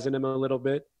starts razzing him a little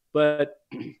bit. But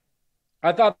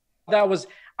I thought that was,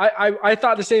 I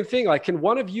thought the same thing. Like, can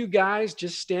one of you guys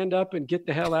just stand up and get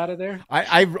the hell out of there?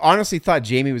 I honestly thought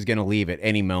Jamie was going to leave at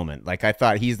any moment. Like I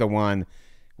thought he's the one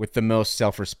with the most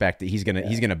self-respect that he's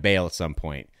gonna bail at some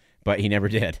point, but he never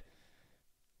did.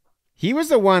 He was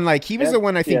the one. Like he was the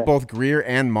one I think both Greer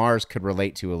and Mars could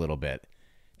relate to a little bit.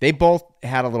 They both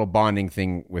had a little bonding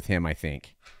thing with him, I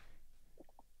think.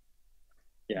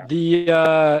 Yeah.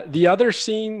 The other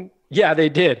scene, they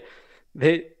did.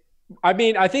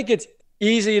 I think it's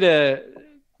easy to,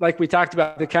 like we talked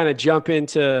about, to kind of jump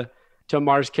into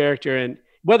Mars' character, and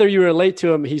whether you relate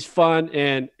to him, he's fun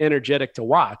and energetic to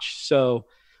watch. So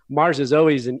Mars is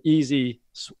always an easy,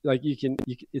 like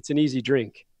it's an easy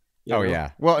drink. Oh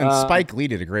yeah. Well, and Spike Lee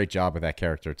did a great job with that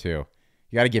character too.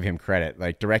 You got to give him credit,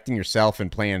 like directing yourself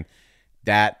and playing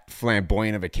that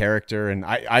flamboyant of a character. And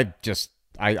I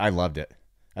loved it.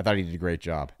 I thought he did a great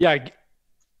job. Yeah.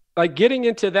 Like getting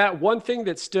into that, one thing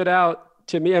that stood out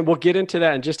to me, and we'll get into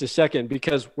that in just a second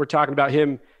because we're talking about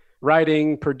him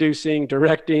writing, producing,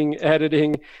 directing,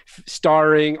 editing,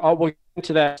 starring. We'll get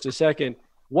into that in just a second.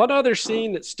 One other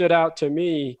scene that stood out to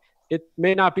me, it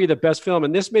may not be the best film,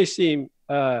 and this may seem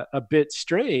a bit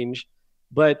strange,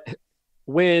 but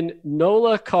when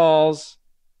Nola calls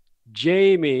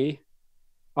Jamie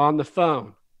on the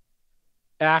phone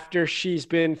after she's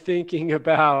been thinking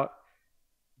about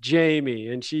Jamie,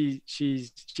 and she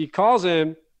calls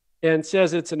him and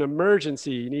says it's an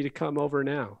emergency, you need to come over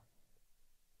now.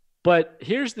 But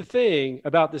here's the thing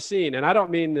about the scene, and I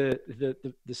don't mean the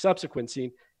subsequent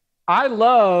scene. I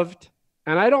loved,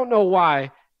 and I don't know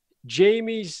why,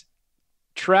 Jamie's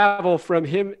travel from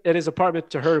him at his apartment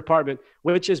to her apartment,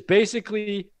 which is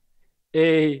basically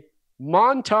a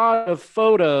montage of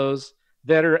photos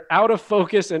that are out of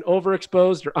focus and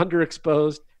overexposed or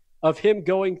underexposed of him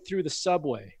going through the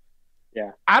subway.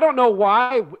 Yeah. I don't know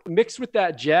why, mixed with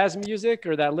that jazz music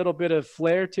or that little bit of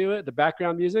flair to it, the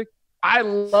background music, I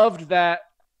loved that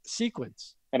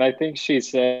sequence. And I think she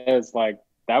says, like,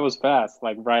 that was fast,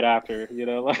 like right after, you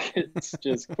know, like it's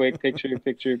just quick picture,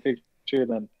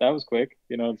 then that was quick,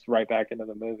 you know, it's right back into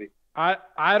the movie. I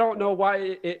don't know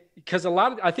why because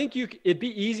I think it'd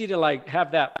be easy to like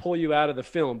have that pull you out of the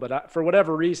film, but for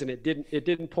whatever reason it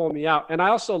didn't pull me out. And I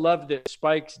also loved that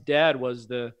Spike's dad was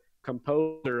the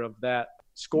composer of that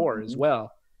score as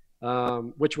well,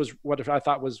 which was what I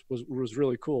thought was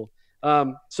really cool.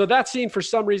 So that scene, for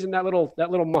some reason, that little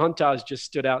montage just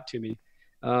stood out to me.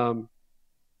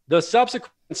 The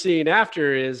subsequent scene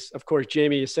after is, of course,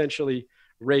 Jamie essentially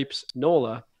rapes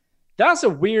Nola. That's a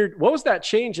weird, what was that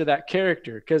change of that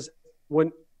character? Because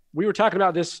when we were talking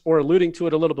about this or alluding to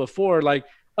it a little before, like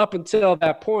up until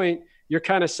that point, you're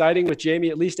kind of siding with Jamie,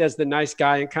 at least as the nice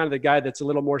guy and kind of the guy that's a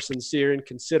little more sincere and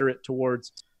considerate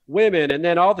towards women. And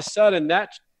then all of a sudden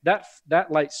that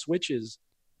light switches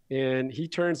and he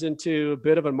turns into a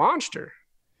bit of a monster.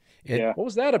 What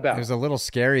was that about? It was a little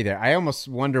scary there. I almost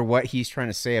wonder what he's trying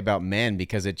to say about men,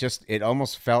 because it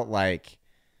almost felt like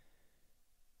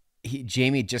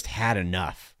Jamie just had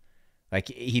enough. Like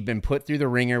he'd been put through the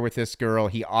ringer with this girl.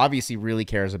 He obviously really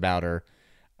cares about her.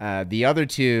 The other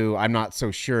two, I'm not so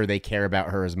sure they care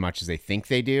about her as much as they think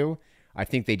they do. I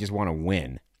think they just want to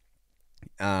win,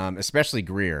 especially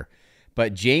Greer.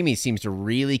 But Jamie seems to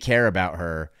really care about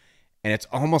her, and it's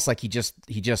almost like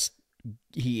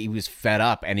he was fed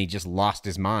up and he just lost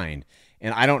his mind.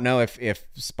 And I don't know if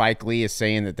Spike Lee is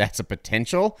saying that that's a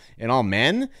potential in all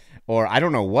men, or I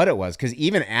don't know what it was, because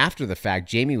even after the fact,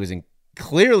 Jamie was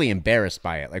clearly embarrassed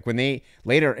by it. Like when in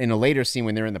a later scene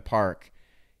when they're in the park,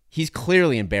 he's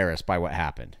clearly embarrassed by what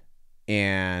happened,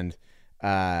 and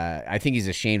I think he's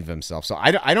ashamed of himself. So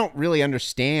I don't really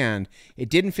understand. It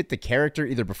didn't fit the character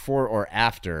either before or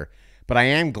after. But I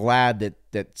am glad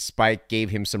that Spike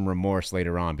gave him some remorse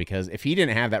later on, because if he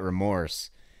didn't have that remorse,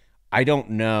 I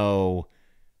don't know.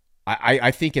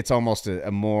 I think it's almost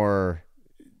a more,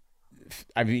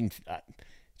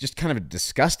 just kind of a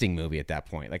disgusting movie at that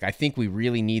point. Like I think we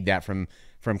really need that from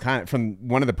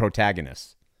one of the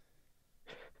protagonists.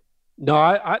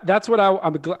 No, that's what I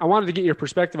wanted to get your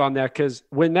perspective on that, because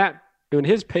when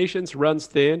his patience runs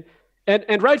thin,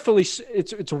 and rightfully,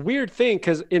 it's a weird thing,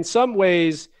 because in some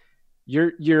ways,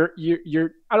 you're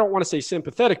I don't want to say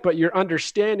sympathetic, but you're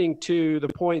understanding to the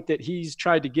point that he's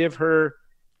tried to give her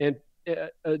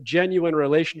a genuine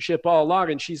relationship all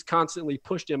along, and she's constantly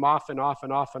pushed him off and off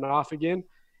and off and off again.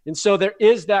 And so there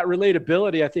is that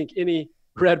relatability. I think any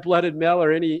red-blooded male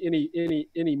or any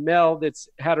male that's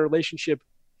had a relationship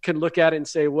can look at it and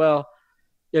say, well,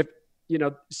 if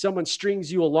someone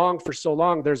strings you along for so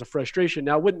long, there's a frustration.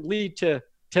 Now, it wouldn't lead to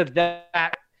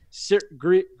that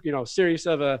serious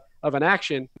of an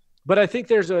action, but I think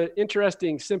there's an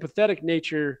interesting sympathetic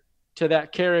nature to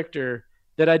that character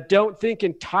that I don't think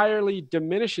entirely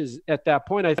diminishes at that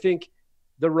point. I think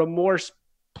the remorse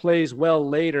plays well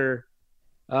later,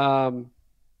 and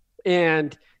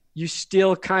you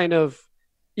still kind of,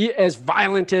 as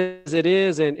violent as it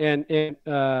is, and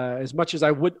as much as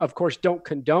I would, of course, don't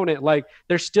condone it, like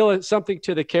there's still something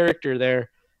to the character there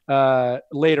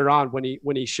later on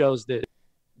when he shows that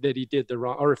he did the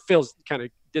wrong, or feels kind of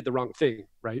did the wrong thing,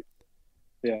 right?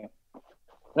 Yeah.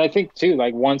 And I think too,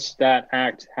 like once that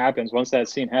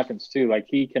scene happens too, like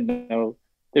he can know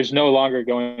there's no longer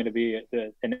going to be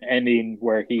an ending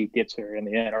where he gets her in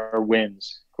the end or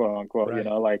wins, quote unquote, right.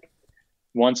 Like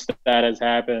once that has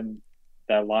happened,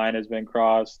 that line has been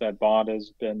crossed, that bond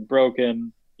has been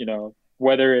broken,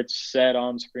 whether it's said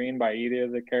on screen by either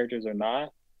of the characters or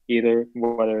not,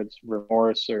 whether it's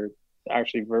remorse or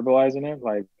actually verbalizing it,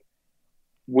 like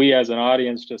we as an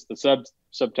audience, just the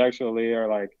subtextually are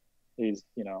like,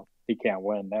 he can't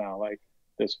win now. Like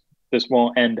this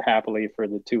won't end happily for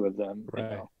the two of them.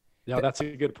 Right. Yeah, that's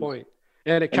a good point.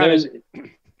 And it kind of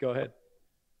go ahead.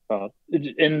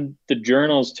 In the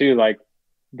journals too, like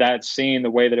that scene, the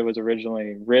way that it was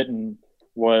originally written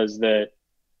was that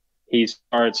he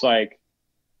starts like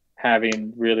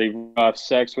having really rough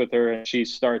sex with her, and she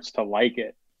starts to like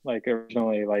it. Like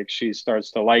originally, like she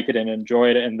starts to like it and enjoy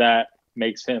it, and that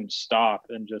makes him stop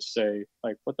and just say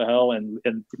like, what the hell, and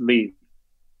leave.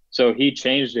 So he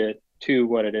changed it to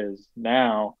what it is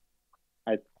now.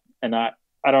 I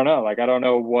don't know. Like, I don't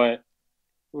know what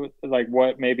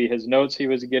maybe his notes he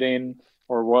was getting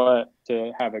or what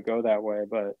to have it go that way.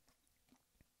 But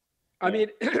I mean,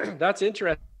 that's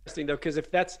interesting though, because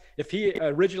if he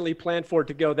originally planned for it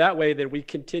to go that way, then we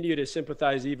continue to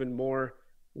sympathize even more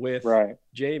with Right.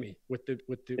 Jamie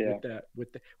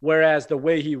whereas the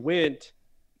way he went,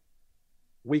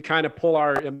 we kind of pull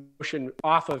our emotion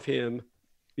off of him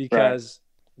because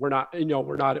we're not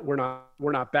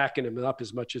backing him up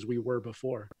as much as we were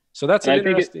before. So that's an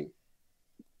interesting.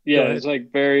 It's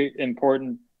like very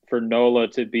important for Nola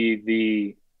to be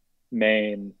the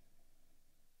main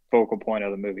focal point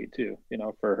of the movie too, you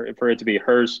know, for it to be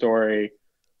her story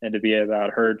and to be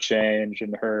about her change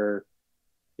and her,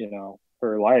 you know,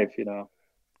 her life, you know.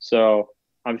 So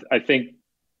I think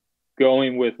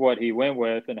going with what he went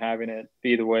with and having it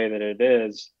be the way that it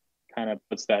is kind of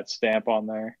puts that stamp on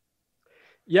there.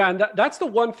 Yeah, and that's the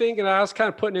one thing that I was kind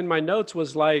of putting in my notes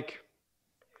was like,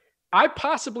 I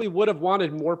possibly would have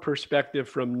wanted more perspective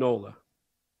from Nola.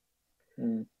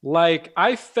 Like,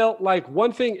 I felt like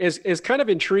one thing is kind of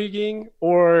intriguing,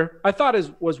 or I thought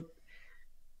was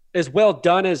as well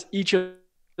done as each of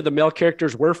the male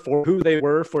characters were for who they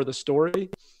were for the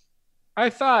story. I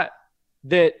thought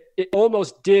that it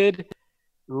almost did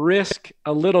risk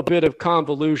a little bit of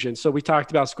convolution. So we talked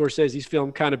about Scorsese's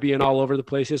film kind of being all over the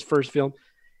place, his first film.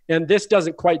 And this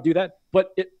doesn't quite do that,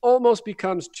 but it almost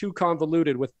becomes too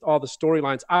convoluted with all the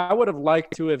storylines. I would have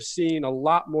liked to have seen a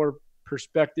lot more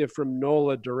perspective from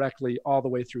Nola directly all the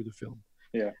way through the film.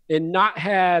 Yeah. And not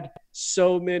had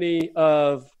so many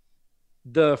of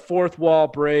the fourth wall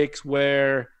breaks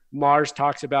where Mars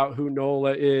talks about who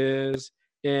Nola is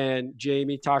and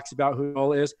Jamie talks about who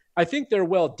Nola is. I think they're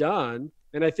well done,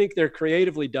 and I think they're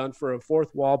creatively done for a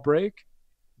fourth wall break,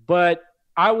 but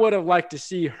I would have liked to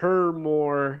see her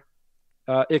more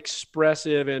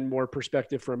expressive and more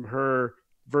perspective from her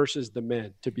versus the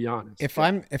men, to be honest. If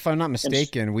I'm not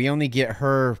mistaken, we only get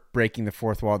her breaking the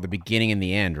fourth wall at the beginning and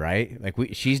the end, right? Like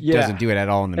she doesn't do it at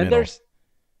all in the middle.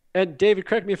 And David,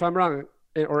 correct me if I'm wrong,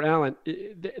 or Alan,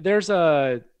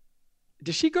 does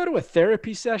she go to a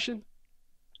therapy session?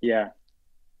 Yeah,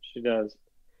 she does.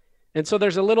 And so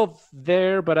there's a little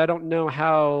there, but I don't know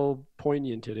how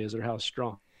poignant it is or how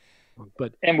strong.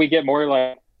 And we get more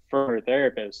like from her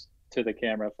therapist to the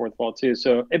camera, fourth wall too.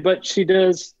 So, but she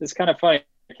does, it's kind of funny.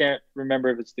 I can't remember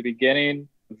if it's the beginning,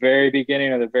 very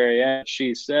beginning or the very end.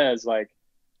 She says like,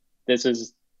 this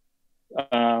is,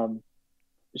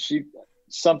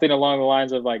 something along the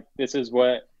lines of like, this is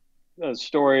what a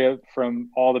story from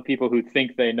all the people who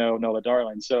think they know Nola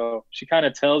Darling. So she kind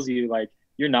of tells you like,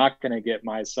 you're not going to get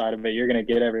my side of it. You're going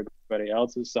to get everybody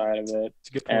else's side of it. That's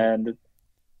a good point.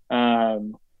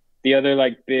 And, the other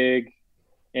like big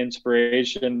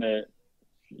inspiration that,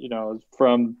 you know,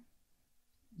 from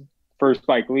first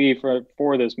Spike Lee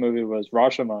for this movie was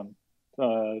Rashomon,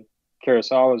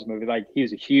 Kurosawa's movie. Like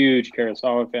he's a huge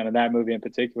Kurosawa fan of that movie in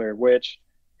particular, which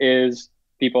is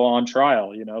people on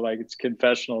trial, you know, like it's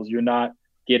confessionals. You're not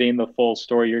getting the full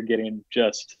story. You're getting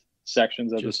just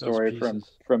sections of the story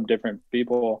from different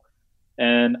people.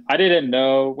 And I didn't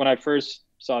know when I first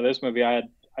saw this movie, I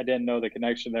didn't know the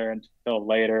connection there until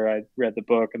later. I read the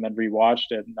book and then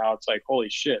rewatched it, and now it's like, holy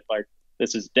shit, like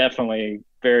this is definitely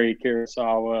very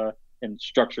Kurosawa in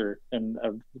structure and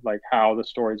of like how the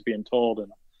story's being told.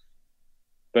 And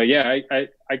but yeah, I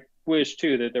wish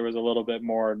too that there was a little bit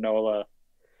more Nola.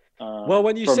 Well,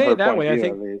 when you say it that way,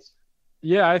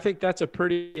 I think that's a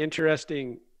pretty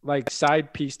interesting like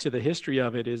side piece to the history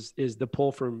of it is the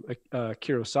pull from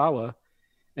Kurosawa.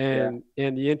 And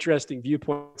the interesting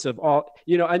viewpoints of all,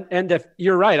 you know, and if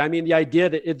you're right. I mean, the idea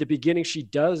that at the beginning she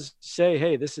does say,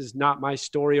 hey, this is not my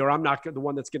story, or I'm not the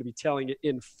one that's going to be telling it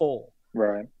in full.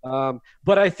 Right.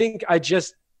 But I think I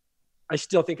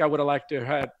still think I would have liked to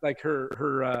have like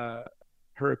her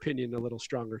opinion a little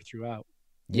stronger throughout.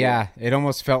 Yeah. It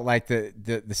almost felt like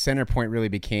the center point really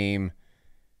became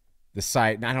the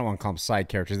side. I don't want to call them side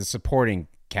characters, the supporting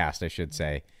cast, I should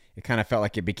say. It kind of felt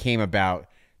like it became about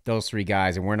those three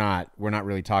guys, and we're not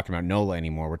really talking about Nola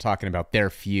anymore. We're talking about their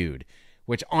feud,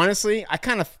 which honestly I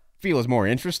kind of feel is more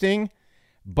interesting.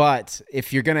 But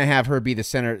if you're gonna have her be the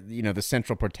center, you know, the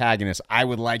central protagonist, I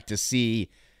would like to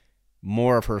see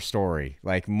more of her story,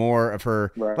 like more of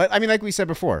her. Right. I mean, like we said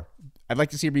before, I'd like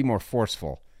to see her be more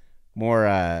forceful,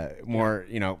 more.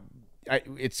 You know,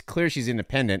 it's clear she's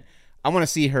independent. I want to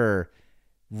see her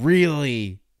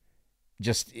really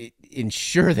just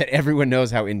ensure that everyone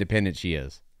knows how independent she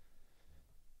is.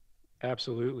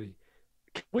 Absolutely.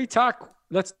 Let's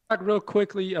talk real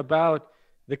quickly about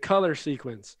the color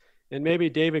sequence, and maybe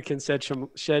David can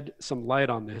shed some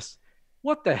light on this.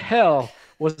 What the hell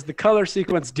was the color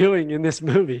sequence doing in this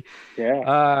movie?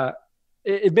 Yeah.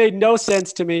 It made no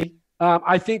sense to me.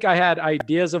 I think I had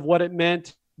ideas of what it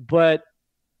meant, but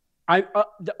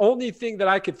the only thing that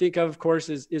I could think of course,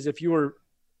 is if you were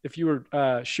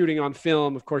shooting on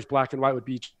film, of course, black and white would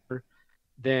be cheaper.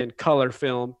 than color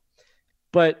film.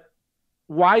 But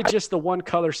why just the one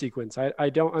color sequence? I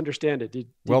don't understand it. Did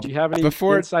you have any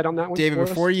insight on that one, David?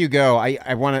 Before you go,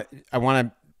 I want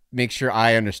to make sure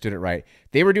I understood it right.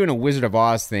 They were doing a Wizard of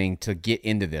Oz thing to get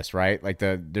into this, right? Like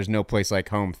there's no place like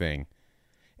home thing,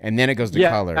 and then it goes to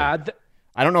color.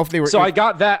 I don't know if they were. So I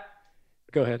got that.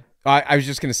 Go ahead. I was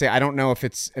just going to say, I don't know if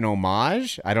it's an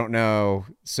homage. I don't know.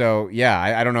 So yeah,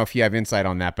 I don't know if you have insight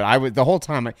on that, but the whole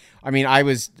time, I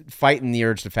was fighting the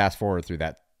urge to fast forward through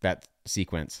that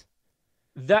sequence.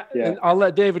 And I'll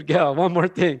let David go. One more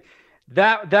thing.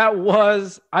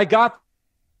 I got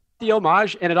the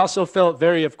homage, and it also felt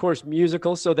very, of course,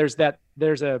 musical. So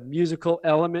there's a musical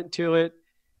element to it,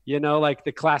 like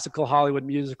the classical Hollywood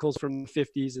musicals from the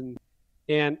 50s,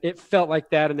 and it felt like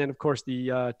that. And then, of course,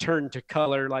 the turn to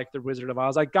color, like the Wizard of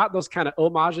Oz. I got those kind of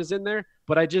homages in there,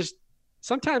 but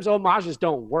sometimes homages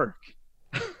don't work.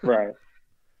 Right.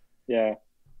 Yeah.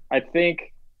 I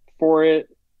think for it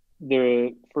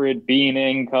being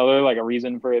in color, like a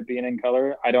reason for it being in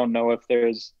color, I don't know if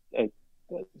there's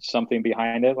something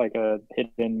behind it, like a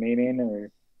hidden meaning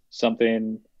or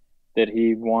something that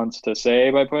he wants to say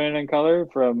by putting it in color.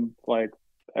 From like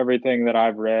everything that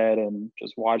I've read and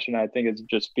just watching, I think it's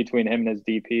just between him and his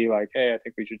DP, like, hey, I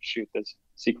think we should shoot this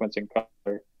sequence in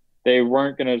color.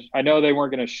 I know they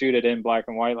weren't gonna shoot it in black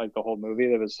and white like the whole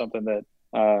movie. That was something that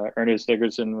Ernest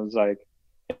Dickerson was like,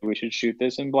 hey, we should shoot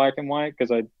this in black and white,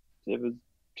 because it was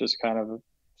just kind of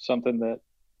something that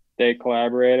they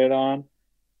collaborated on.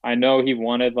 I know he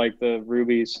wanted like the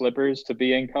ruby slippers to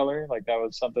be in color. Like that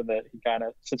was something that he kind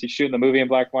of, since he's shooting the movie in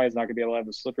black and white, he's not gonna be able to have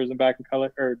the slippers in back in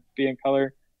color or be in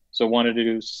color. So wanted to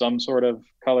do some sort of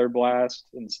color blast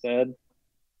instead.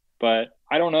 But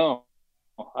I don't know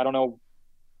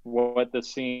what the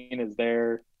scene is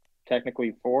there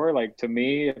technically for. Like, to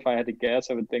me, if I had to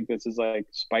guess, I would think this is like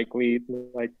Spike Lee.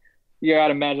 Like, you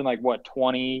gotta imagine like what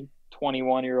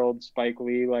 21-year-old Spike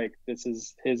Lee, like this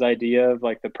is his idea of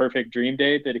like the perfect dream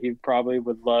date that he probably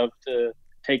would love to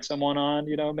take someone on,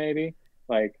 maybe.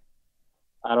 Like,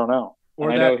 I don't know.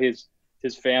 I know his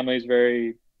family's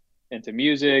very into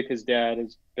music. His dad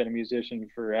has been a musician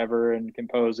forever and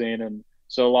composing, and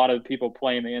so a lot of people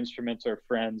playing the instruments are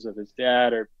friends of his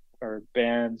dad or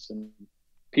bands and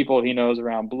people he knows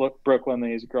around Brooklyn that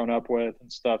he's grown up with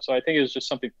and stuff. So I think it was just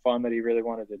something fun that he really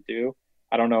wanted to do.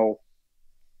 I don't know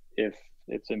if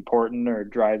it's important or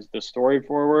drives the story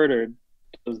forward or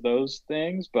does those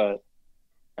things, but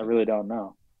I really don't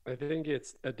know. I think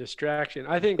it's a distraction.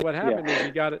 I think what happened is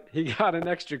he got an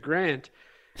extra grant.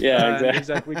 Yeah, exactly. He's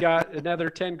like, we got another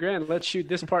 10 grand. Let's shoot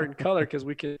this part in color because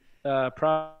we can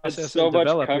process so and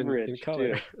develop much coverage in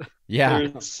color. too. Yeah,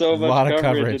 there's so much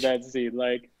coverage in that scene,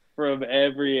 like from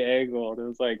every angle. It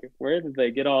was like, where did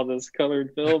they get all this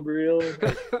colored film reel?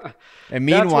 And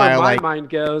meanwhile, that's where my mind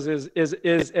goes is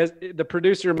the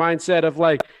producer mindset of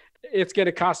like, it's going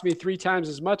to cost me 3 times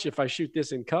as much if I shoot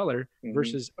this in color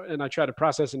versus, and I try to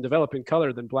process and develop in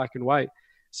color than black and white.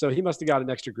 So he must have got an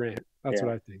extra grant. That's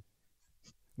what I think.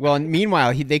 Well, and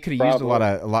meanwhile, they could have used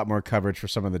a lot more coverage for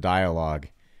some of the dialogue.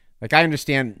 Like, I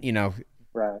understand,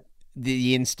 right,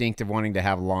 the instinct of wanting to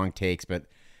have long takes, but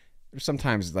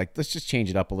sometimes like, let's just change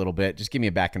it up a little bit. Just give me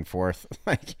a back and forth.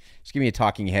 Like, just give me a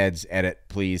talking heads edit,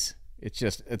 please. It's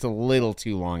a little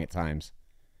too long at times.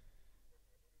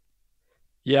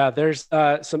 Yeah, there's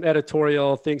some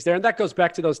editorial things there. And that goes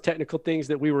back to those technical things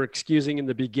that we were excusing in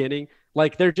the beginning.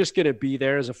 Like, they're just going to be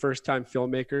there as a first-time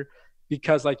filmmaker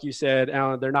because, like you said,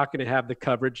 Alan, they're not going to have the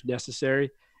coverage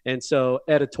necessary. And so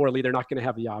editorially, they're not going to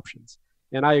have the options.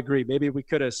 And I agree. Maybe we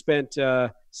could have spent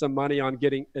some money on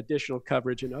getting additional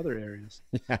coverage in other areas.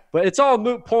 Yeah. But it's all a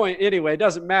moot point anyway. It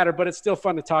doesn't matter, but it's still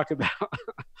fun to talk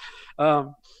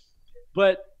about.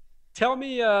 But tell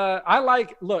me, I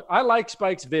like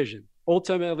Spike's vision.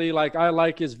 Ultimately, like, I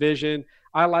like his vision.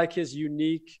 I like his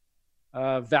unique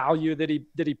value that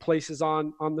he places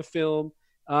on the film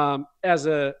as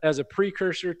a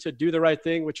precursor to Do the Right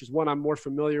Thing, which is one I'm more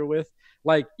familiar with.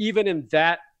 Like, even in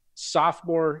that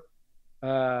sophomore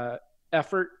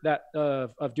effort that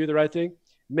of Do the Right Thing,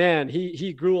 man,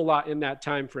 he grew a lot in that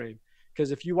time frame.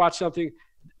 Because if you watch something,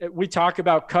 we talk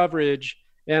about coverage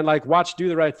and like watch Do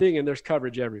the Right Thing, and there's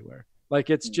coverage everywhere. Like,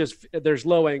 it's just, there's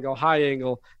low angle, high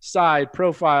angle, side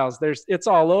profiles. It's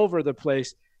all over the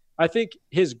place. I think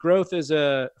his growth as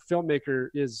a filmmaker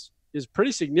is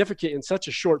pretty significant in such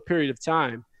a short period of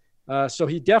time. So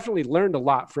he definitely learned a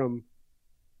lot from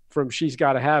She's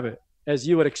Gotta Have It, as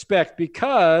you would expect,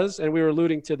 because, and we were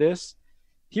alluding to this,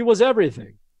 he was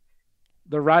everything.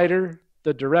 The writer,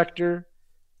 the director.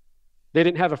 They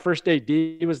didn't have a first AD.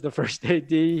 He was the first AD.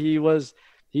 He was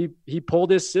He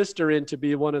pulled his sister in to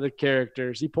be one of the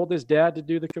characters. He pulled his dad to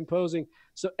do the composing.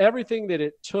 So everything that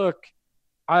it took,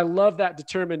 I love that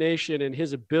determination and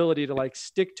his ability to like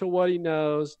stick to what he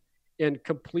knows and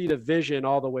complete a vision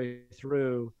all the way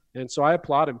through. And so I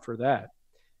applaud him for that.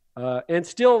 And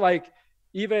still, like,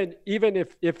 even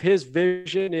if his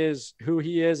vision is who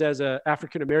he is as a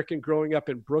African American growing up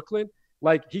in Brooklyn,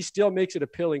 like, he still makes it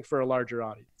appealing for a larger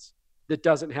audience that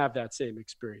doesn't have that same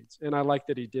experience. And I like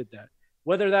that he did that.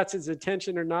 Whether that's his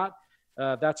intention or not,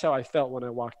 that's how I felt when I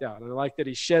walked out. And I like that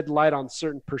he shed light on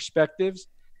certain perspectives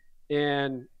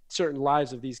and certain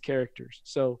lives of these characters.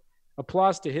 So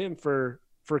applause to him for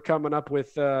coming up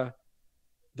with the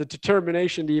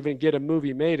determination to even get a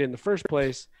movie made in the first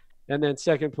place, and then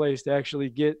second place to actually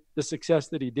get the success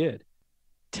that he did.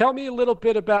 Tell me a little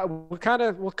bit about, we'll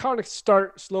kind of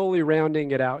start slowly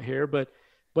rounding it out here, but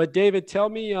David, tell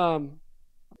me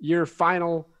your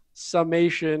final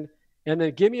summation, and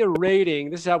then give me a rating.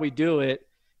 This is how we do it.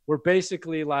 We're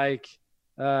basically like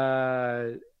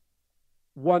 1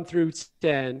 through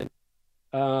 10,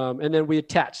 and then we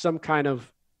attach some kind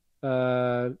of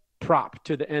prop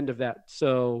to the end of that.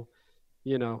 So,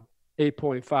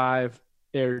 8.5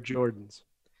 Air Jordans.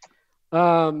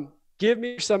 Give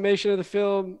me a summation of the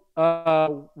film,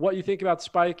 what you think about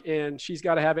Spike and She's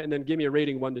Gotta Have It, and then give me a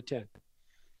rating 1 to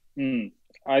 10.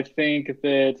 I think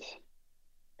that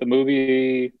the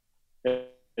movie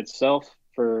itself,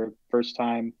 for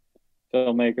first-time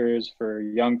filmmakers, for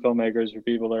young filmmakers, for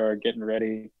people that are getting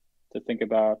ready to think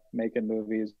about making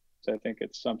movies, I think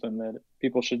it's something that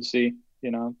people should see,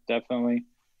 definitely.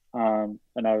 And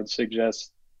I would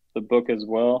suggest the book as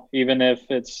well, even if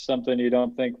it's something you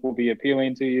don't think will be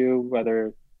appealing to you,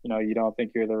 whether, you don't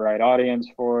think you're the right audience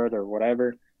for it or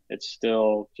whatever. It's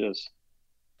still just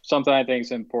something I think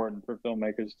is important for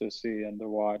filmmakers to see and to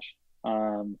watch.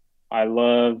 I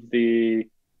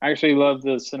actually love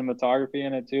the cinematography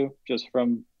in it too, just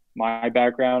from my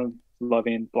background,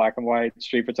 loving black and white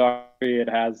street photography. It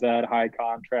has that high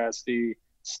contrasty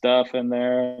stuff in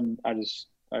there, and I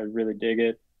really dig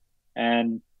it.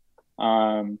 And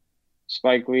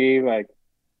Spike Lee, like,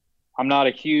 I'm not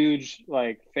a huge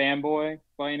fanboy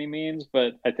by any means,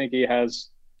 but I think he has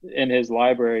in his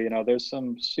library, there's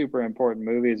some super important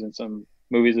movies and some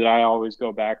movies that I always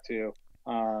go back to.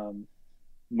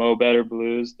 Mo Better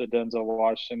Blues, the Denzel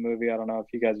Washington movie. I don't know if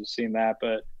you guys have seen that,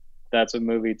 but that's a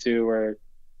movie too where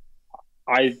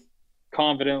I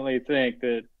confidently think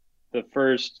that the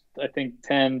first,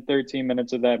 10, 13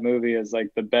 minutes of that movie is like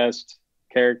the best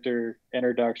character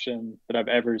introduction that I've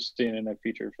ever seen in a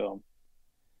feature film.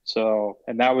 So,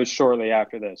 and that was shortly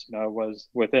after this. It was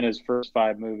within his first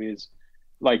 5 movies.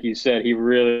 Like you said, he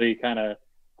really kind of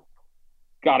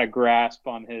got a grasp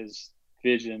on his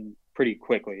vision pretty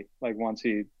quickly, like once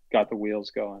he got the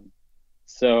wheels going.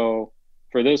 So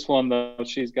for this one, though,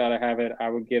 She's Gotta Have It, I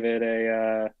would give it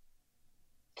a,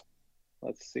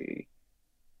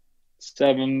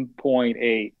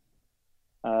 7.8.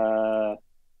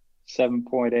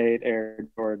 7.8 Air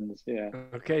Jordans, yeah.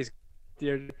 Okay.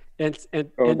 And you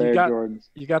got Jordans.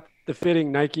 You got the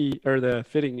fitting Nike, or the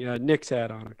fitting Knicks hat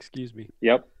on, excuse me.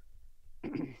 Yep.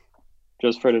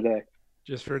 Just for today.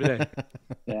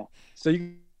 Yeah. So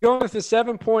you go with the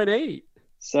 7.8.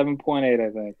 7.8,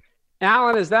 I think.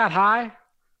 Alan, is that high?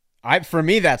 For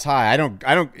me, that's high. I don't.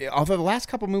 Although the last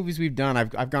couple movies we've done,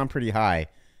 I've gone pretty high,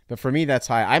 but for me, that's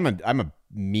high. I'm a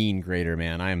mean grader,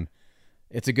 man.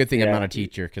 It's a good thing I'm not a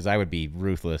teacher, because I would be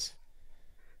ruthless.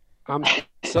 I'm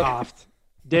soft.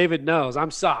 David knows I'm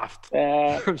soft.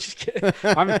 I'm just kidding.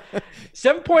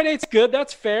 7.8 is good.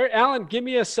 That's fair. Alan, give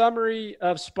me a summary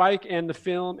of Spike and the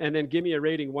film, and then give me a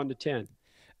rating 1 to 10.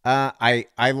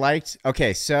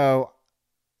 Okay, so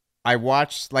I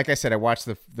watched, like I said,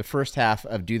 the first half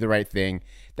of Do the Right Thing.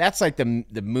 That's like the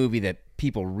movie that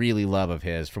people really love of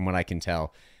his, from what I can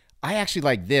tell. I actually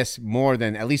like this more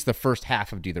than at least the first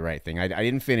half of Do the Right Thing. I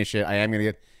didn't finish it. I am going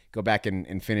to go back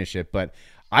and finish it, but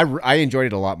I enjoyed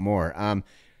it a lot more.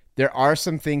 There are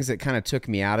some things that kind of took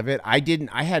me out of it. I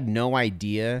had no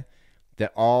idea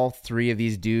that all 3 of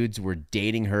these dudes were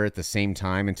dating her at the same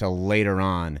time until later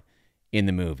on in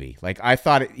the movie. Like, I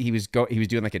thought he was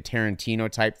doing like a Tarantino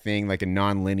type thing, like a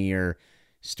non-linear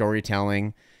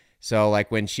storytelling. So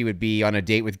like when she would be on a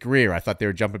date with Greer, I thought they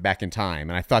were jumping back in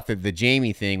time, and I thought that the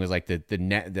Jamie thing was like the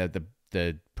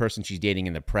person she's dating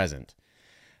in the present.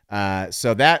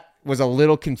 So that was a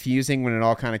little confusing when it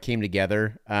all kind of came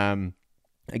together.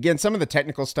 Again, some of the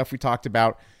technical stuff we talked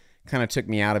about kind of took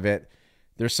me out of it.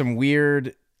 There's some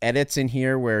weird edits in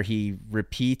here where he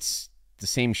repeats the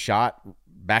same shot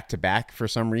back to back for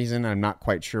some reason. I'm not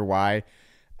quite sure why.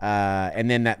 And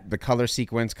then the color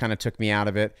sequence kind of took me out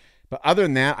of it. But other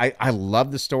than that, I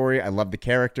love the story. I love the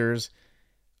characters.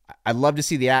 I'd love to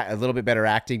see a little bit better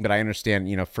acting, but I understand,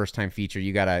 first time feature,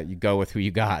 you go with who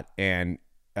you got and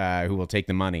who will take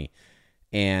the money.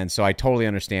 And so I totally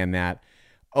understand that.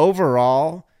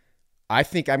 Overall, I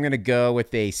think I'm going to go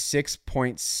with a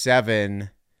 6.7,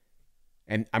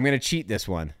 and I'm going to cheat this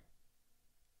one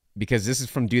because this is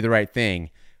from Do the Right Thing.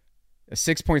 A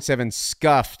 6.7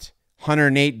 scuffed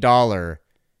 $108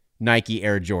 Nike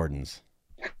Air Jordans.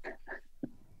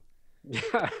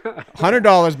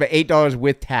 $100, but $8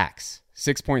 with tax.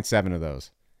 6.7 of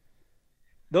those.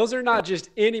 Those are not just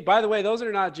by the way, those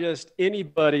are not just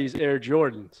anybody's Air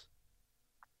Jordans.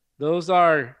 Those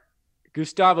are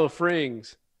Gustavo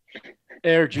Fring's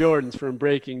Air Jordans from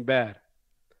Breaking Bad.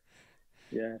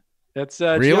 Yeah. That's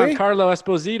really? Giancarlo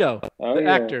Esposito, the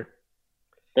actor.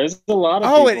 There's a lot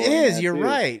of Oh, people it is. in You're that, too.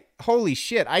 right. Holy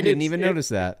shit. I didn't even notice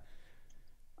that.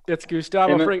 It's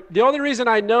Gustavo Fring. The only reason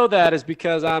I know that is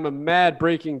because I'm a mad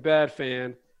Breaking Bad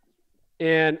fan.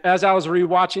 And as I was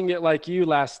rewatching it like you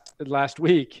last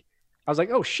week, I was like,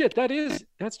 oh shit,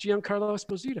 that's Giancarlo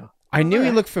Esposito. I knew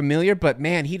he looked familiar, but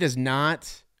man, he does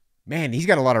not. Man, he's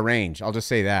got a lot of range. I'll just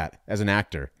say that as an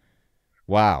actor.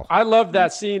 Wow. I love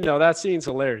that scene though. That scene's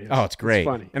hilarious. Oh, it's great. It's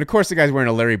funny. And of course, the guy's wearing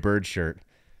a Larry Bird shirt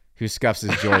who scuffs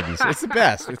his Jordans. It's the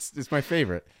best. It's my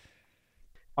favorite.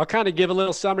 I'll kind of give a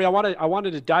little summary. I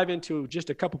wanted to dive into just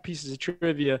a couple pieces of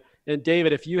trivia. And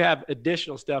David, if you have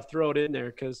additional stuff, throw it in there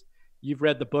because you've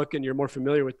read the book and you're more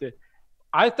familiar with it.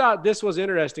 I thought this was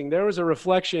interesting. There was a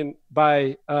reflection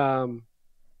by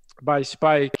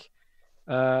Spike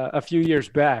a few years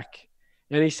back,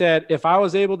 and he said if I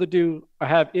was able to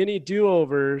have any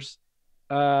do-overs,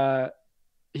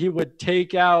 he would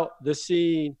take out the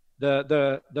scene,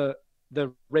 the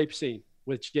rape scene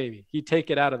with Jamie. He'd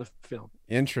take it out of the film.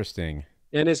 Interesting.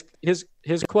 And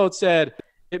his quote said,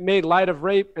 "It made light of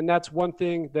rape, and that's one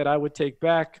thing that I would take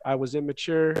back. I was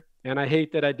immature, and I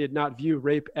hate that I did not view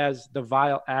rape as the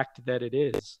vile act that it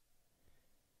is."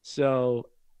 So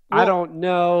I don't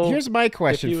know. Here's my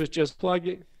question. If he was just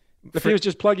plugging,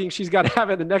 She's Got to Have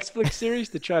It in the Netflix series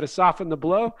to try to soften the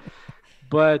blow.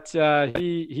 But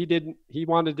he didn't. He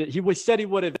wanted to. He said he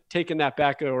would have taken that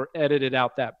back or edited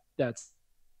out that's.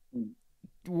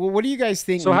 Well, what do you guys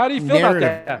think? So how do you feel about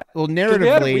that? Well,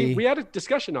 narratively, we had a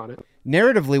discussion on it.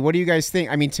 Narratively, what do you guys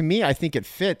think? I mean, to me, I think it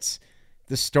fits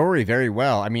the story very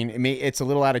well. I mean, it's a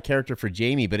little out of character for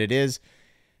Jamie, but it is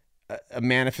a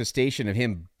manifestation of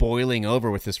him boiling over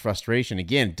with this frustration.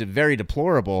 Again, very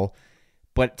deplorable.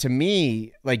 But to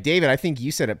me, like David, I think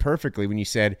you said it perfectly when you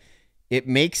said it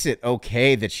makes it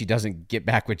okay that she doesn't get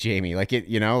back with Jamie. Like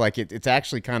it's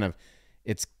actually kind of,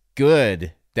 it's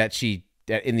good that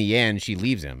that in the end she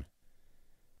leaves him.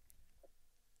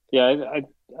 Yeah,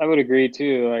 I would agree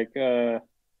too. Like, I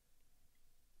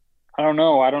don't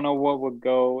know what would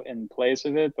go in place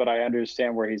of it, but I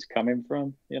understand where he's coming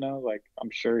from. Like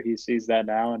I'm sure he sees that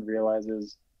now and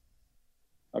realizes,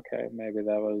 okay, maybe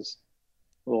that was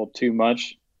a little too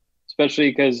much, especially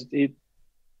because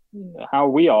how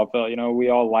we all felt. We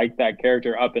all liked that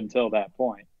character up until that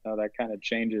point. That kind of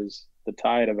changes the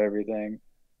tide of everything.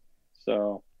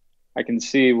 So I can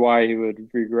see why he would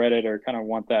regret it or kind of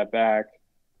want that back.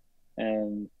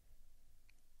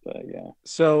 But yeah.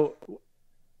 So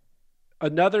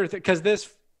another thing, because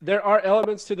there are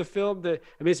elements to the film that,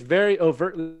 it's very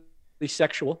overtly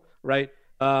sexual, right?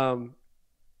 And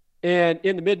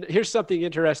here's something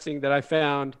interesting that I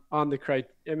found on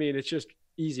it's just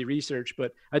easy research,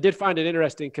 but I did find it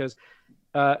interesting because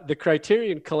the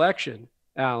Criterion Collection,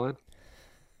 Alan.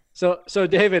 So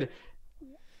David,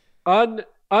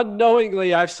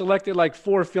 unknowingly, I've selected like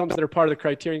 4 films that are part of the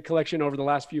Criterion Collection over the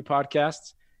last few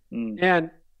podcasts. And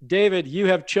David, you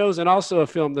have chosen also a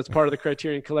film that's part of the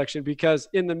Criterion Collection because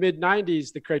in the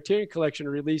mid-90s, the Criterion Collection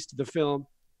released the film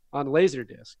on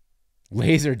Laserdisc.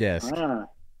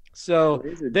 So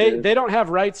they don't have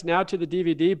rights now to the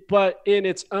DVD, but in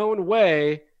its own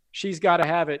way, She's Gotta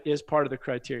Have It is part of the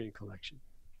Criterion Collection.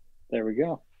 There we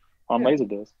go. On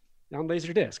Laserdisc. On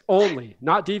Laserdisc only,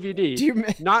 not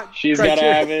DVD. Not She's Criterion.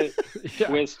 Gotta Have It,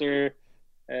 Twister,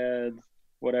 and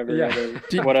whatever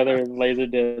what other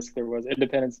Laserdisc there was.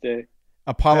 Independence Day.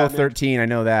 Apollo 13, I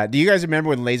know that. Do you guys remember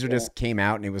when Laserdisc came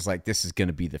out and it was like, this is going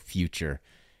to be the future?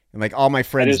 And like all my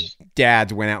friends'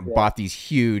 dads went out and bought these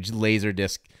huge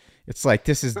Laserdisc. It's like,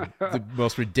 this is the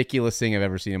most ridiculous thing I've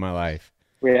ever seen in my life.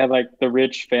 We had like the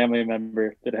rich family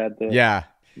member that had the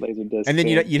Laserdisc. And then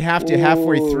you'd have to,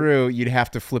 halfway through, you'd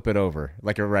have to flip it over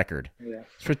like a record. Yeah.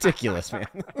 It's ridiculous, man.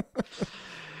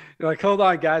 You're like, hold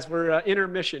on, guys, we're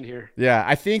intermission here. Yeah,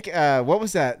 I think what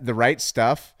was that? The Right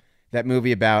Stuff, that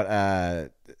movie about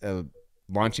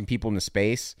launching people into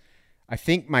space. I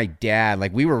think my dad,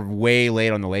 like, we were way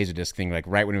late on the Laserdisc thing, like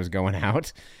right when it was going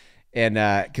out, and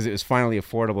because it was finally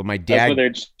affordable. My dad, That's when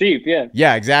they're cheap, yeah.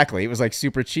 yeah, exactly. It was like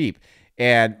super cheap,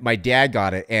 and my dad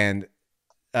got it, and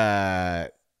The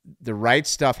Right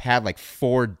Stuff had like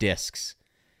 4 discs.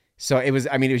 So it was,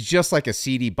 I mean, it was just like a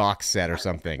CD box set or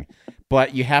something,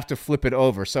 but you have to flip it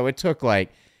over. So it took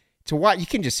like, to watch, you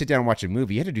can just sit down and watch a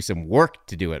movie. You had to do some work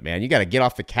to do it, man. You got to get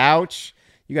off the couch.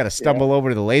 You got to stumble over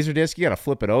to the Laserdisc. You got to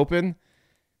flip it open,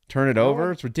 turn it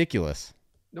over. It's ridiculous.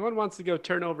 No one wants to go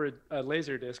turn over a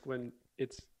Laserdisc when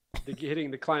it's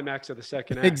hitting the climax of the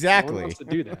second act. Exactly. No one wants to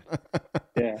do that.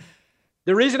 Yeah.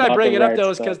 The reason I Not bring the it up, right though,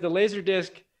 is stuff. because the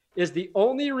Laserdisc is the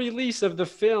only release of the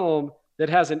film that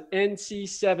has an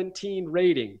NC-17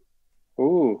 rating.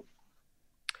 Ooh.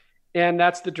 And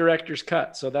that's the director's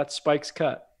cut. So that's Spike's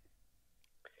cut.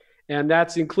 And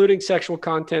that's including sexual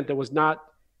content that was not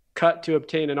cut to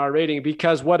obtain an R rating,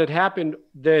 because what had happened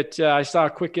that I saw a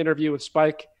quick interview with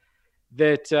Spike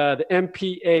that the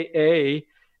MPAA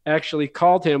actually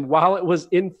called him while it was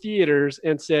in theaters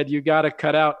and said, you got to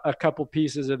cut out a couple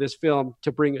pieces of this film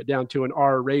to bring it down to an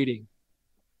R rating.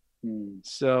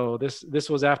 So this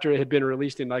was after it had been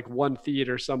released in like one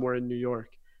theater somewhere in New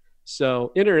York.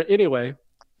 So anyway,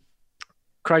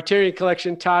 Criterion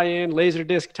Collection tie-in,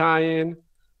 Laserdisc tie-in.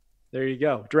 There you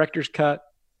go. Director's cut.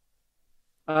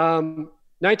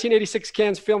 1986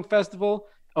 Cannes Film Festival,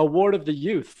 Award of the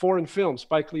Youth, foreign film,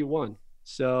 Spike Lee won.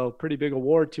 So pretty big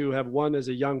award to have won as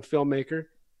a young filmmaker.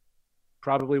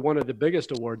 Probably one of the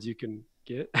biggest awards you can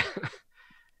get.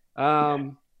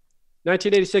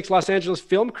 1986 Los Angeles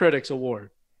Film Critics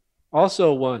Award,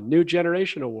 also won, New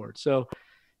Generation Award. So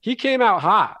he came out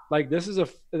hot. Like, this is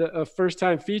a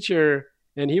first-time feature,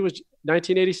 and he was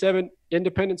 1987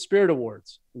 Independent Spirit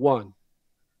Awards, won.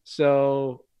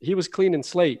 So he was clean and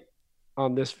slate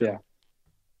on this film. Yeah.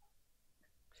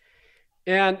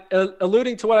 And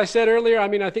alluding to what I said earlier, I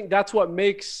mean, I think that's what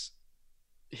makes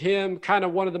him kind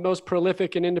of one of the most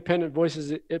prolific and independent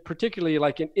voices, particularly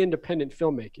like in independent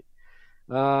filmmaking.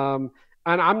 And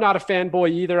I'm not a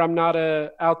fanboy either. I'm not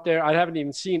out there. I haven't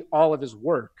even seen all of his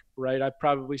work, right? I've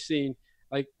probably seen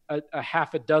like a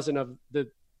half a dozen of the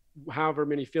however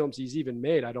many films he's even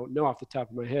made. I don't know off the top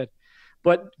of my head.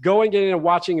 But going in and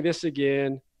watching this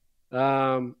again,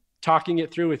 talking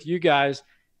it through with you guys,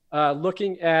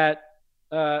 looking at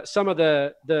some of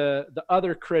the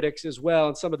other critics as well,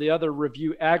 and some of the other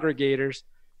review aggregators,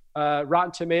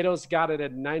 Rotten Tomatoes got it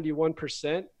at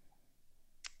 91%.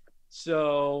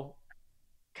 So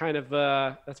kind of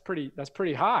that's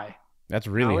pretty high. That's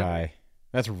really high.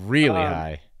 That's really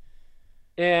high.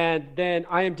 And then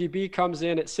IMDb comes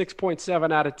in at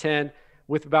 6.7 out of 10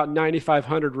 with about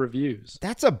 9,500 reviews.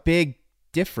 That's a big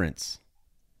difference.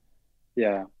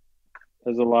 Yeah.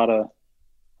 There's a lot of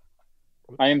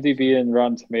IMDb and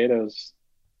Rotten Tomatoes.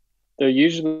 They're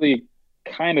usually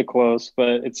kind of close,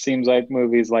 but it seems like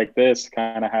movies like this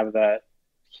kind of have that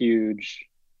huge.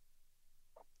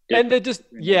 And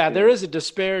there is a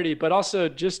disparity, but also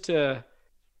just to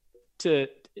the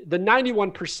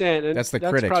 91%, and that's the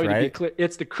critics, probably right? To be clear,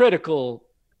 it's the critical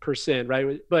percent,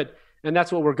 right? And that's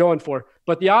what we're going for.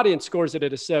 But the audience scores it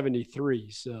at a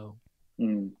 73, so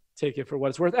take it for what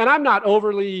it's worth. And I'm not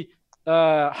overly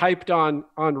hyped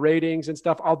on ratings and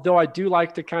stuff, although I do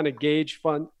like to kind of gauge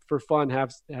have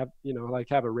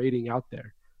a rating out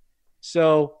there.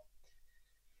 So,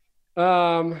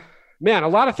 man, a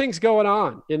lot of things going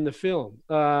on in the film.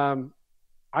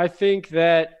 I think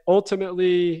that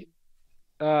ultimately,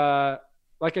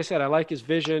 like I said, I like his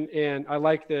vision and I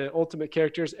like the ultimate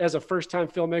characters. As a first-time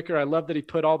filmmaker, I love that he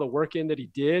put all the work in that he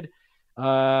did.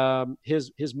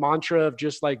 His mantra of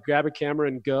just like grab a camera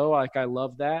and go, like I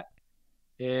love that.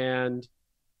 And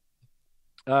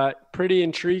pretty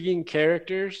intriguing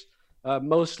characters,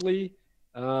 mostly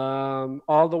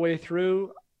all the way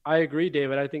through. I agree,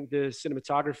 David. I think the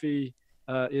cinematography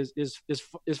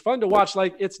is fun to watch.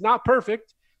 Like, it's not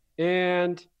perfect,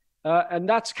 and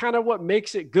that's kind of what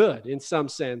makes it good in some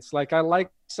sense. Like, I like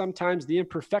sometimes the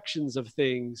imperfections of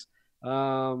things.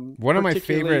 One of my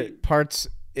favorite parts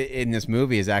in this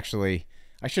movie is actually,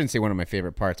 I shouldn't say one of my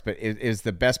favorite parts, but it is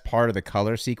the best part of the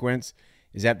color sequence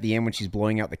is at the end when she's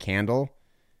blowing out the candle.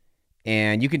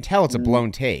 And you can tell it's a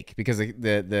blown take because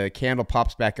the candle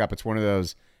pops back up. It's one of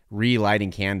those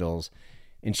relighting candles.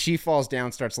 And she falls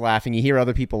down, starts laughing. You hear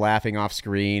other people laughing off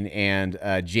screen. And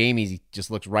Jamie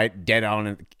just looks right dead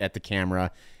on at the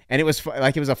camera. And it was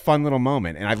like it was a fun little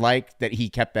moment. And I like that he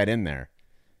kept that in there.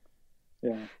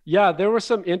 Yeah, there was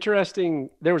some interesting.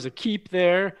 There was a keep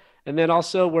there, and then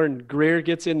also when Greer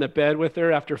gets in the bed with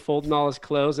her after folding all his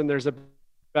clothes, and there's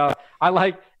about. I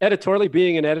like editorially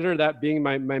being an editor, that being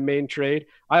my main trade.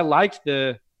 I liked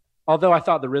although I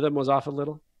thought the rhythm was off a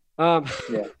little.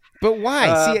 Yeah. But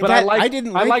why? See, but I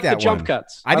didn't like that the jump one.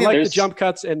 cuts. I like the jump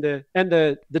cuts and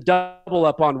the double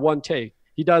up on one take.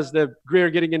 He does the Greer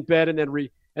getting in bed and then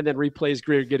replays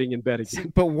Greer getting in bed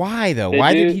again. But why though?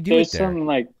 Why did he do it there? Some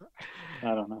like,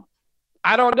 I don't know.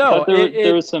 I don't know.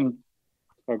 There was some.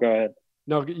 Oh, go ahead.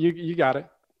 No, you got it.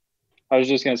 I was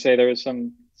just gonna say there was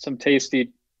some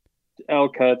tasty L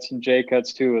cuts and J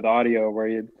cuts too with audio where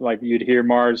you'd hear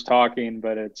Mars talking,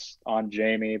 but it's on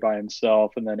Jamie by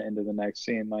himself, and then into the next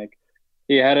scene. Like,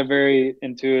 he had a very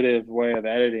intuitive way of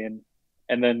editing,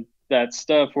 and then that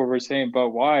stuff where we're saying, but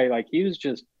why? Like, he was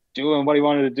just doing what he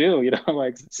wanted to do,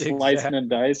 like slicing and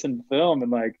dicing film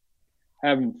and like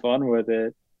having fun with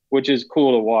it, which is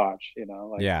cool to watch,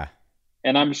 like. Yeah.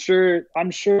 And I'm sure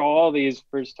all these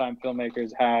first time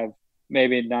filmmakers have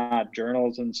maybe not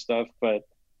journals and stuff, but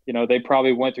they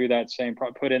probably went through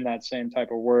put in that same type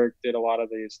of work, did a lot of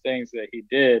these things that he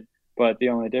did, but the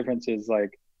only difference is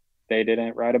like they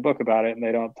didn't write a book about it and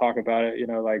they don't talk about it,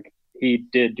 like he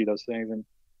did do those things. And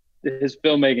his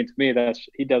filmmaking, to me,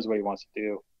 he does what he wants to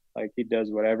do. Like, he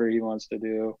does whatever he wants to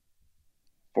do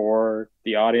for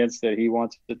the audience that he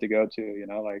wants it to go to,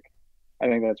 like, I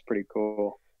think that's pretty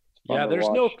cool. Yeah,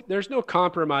 there's no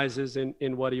compromises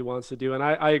in what he wants to do. And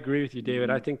I agree with you, David.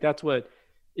 I think that's what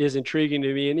is intriguing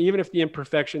to me. And even if the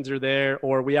imperfections are there,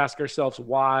 or we ask ourselves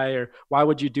why, or why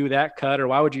would you do that cut, or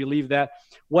why would you leave that?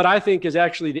 What I think is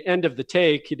actually the end of the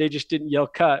take, they just didn't yell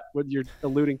cut, what you're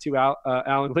alluding to,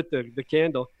 Alan, with the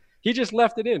candle. He just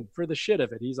left it in for the shit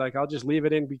of it. He's like, I'll just leave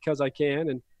it in because I can,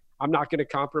 and I'm not going to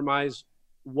compromise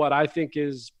what I think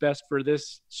is best for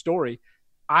this story.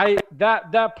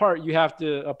 That part you have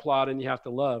to applaud and you have to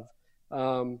love.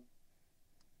 I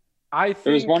think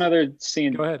there's one other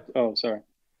scene. Go ahead. Oh, sorry.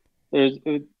 There's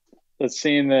a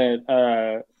scene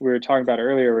that we were talking about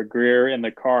earlier with Greer in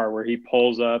the car, where he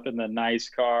pulls up in the nice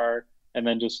car and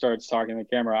then just starts talking to the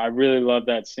camera. I really love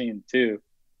that scene too.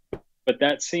 But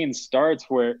that scene starts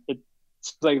where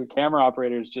it's like the camera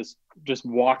operator is just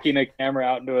walking a camera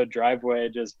out into a driveway,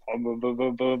 just boom, boom, boom,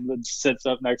 boom, boom, and sits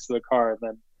up next to the car. And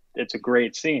then it's a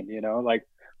great scene, like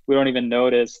we don't even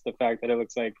notice the fact that it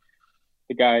looks like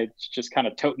the guy's just kind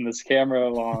of toting this camera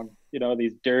along,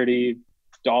 these dirty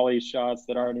dolly shots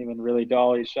that aren't even really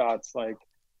dolly shots. Like,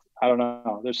 I don't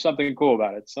know. There's something cool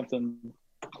about it. Something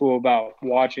cool about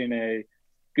watching a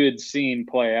good scene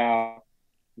play out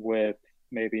with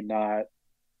maybe not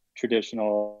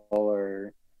traditional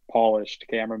or polished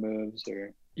camera moves.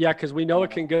 Or because we know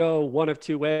it can go one of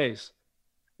two ways.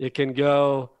 It can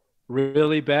go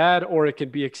really bad, or it can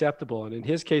be acceptable, and in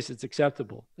his case it's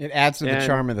acceptable. It adds to the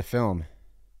charm of the film.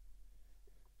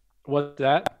 What's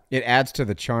that? It adds to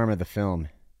the charm of the film.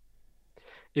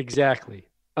 Exactly.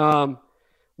 One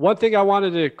thing I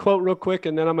wanted to quote real quick,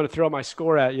 and then I'm going to throw my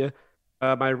score at you,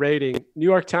 my rating. New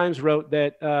York Times wrote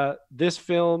that this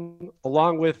film,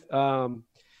 along with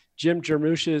Jim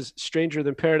Jarmusch's Stranger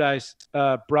Than Paradise,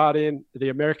 brought in the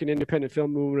American independent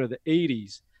film movement of the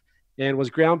 80s and was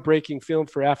groundbreaking film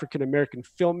for African-American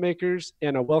filmmakers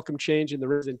and a welcome change in the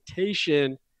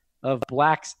representation of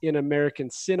blacks in American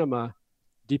cinema,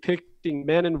 depicting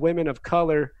men and women of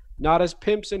color not as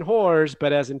pimps and whores,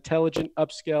 but as intelligent,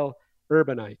 upscale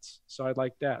urbanites. So I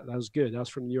like that. That was good. That was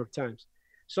from the New York Times.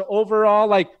 So overall,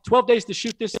 like 12 days to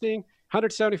shoot this thing,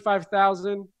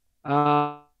 $175,000.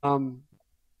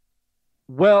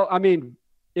 Well, I mean,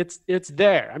 it's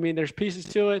there. I mean, there's pieces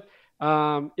to it.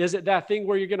 Is it that thing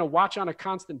where you're going to watch on a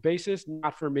constant basis?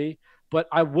 Not for me, but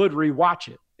I would rewatch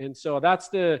it. And so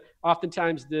that's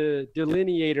oftentimes the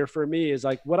delineator for me is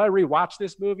like, would I rewatch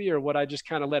this movie or would I just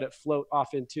kind of let it float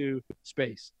off into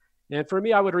space? And for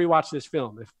me, I would rewatch this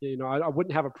film. If I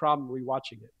wouldn't have a problem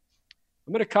rewatching it.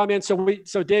 I'm going to come in.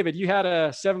 So David, you had a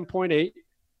 7.8.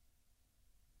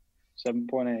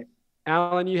 7.8.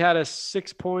 Alan, you had a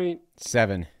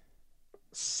 6.7.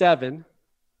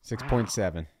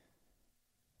 6.7. Wow.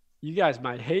 You guys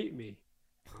might hate me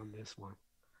on this one.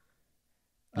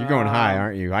 You're going high,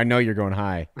 aren't you? I know you're going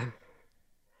high.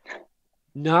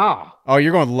 No. Oh,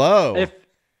 you're going low. Look,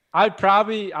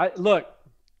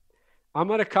 I'm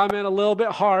going to come in a little bit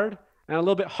hard and a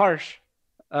little bit harsh.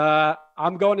 I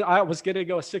was going to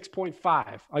go a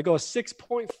 6.5. I go a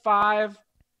 6.5,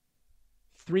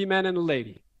 3 men and a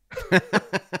lady.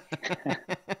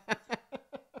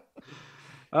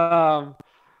 Yeah,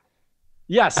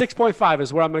 6.5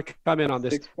 is where I'm going to come in on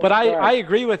this. 6. But I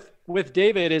agree with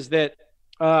David is that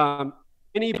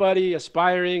anybody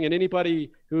aspiring and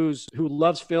anybody who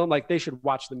loves film, like they should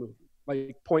watch the movie,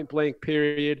 like point blank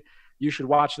period. You should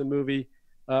watch the movie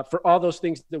for all those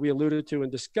things that we alluded to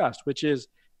and discussed, which is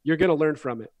you're going to learn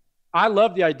from it. I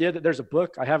love the idea that there's a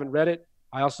book. I haven't read it.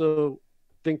 I also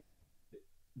think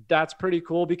that's pretty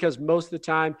cool because most of the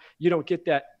time you don't get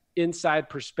that inside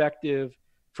perspective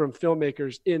from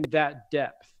filmmakers in that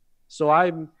depth. So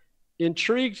I'm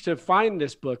intrigued to find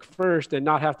this book first and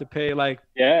not have to pay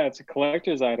it's a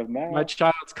collector's item now. My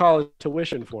child's college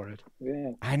tuition for it.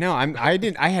 Yeah. I know.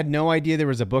 I had no idea there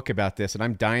was a book about this, and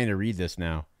I'm dying to read this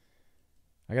now.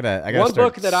 I gotta One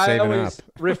start book that I always up.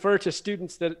 refer to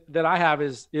students that I have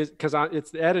is because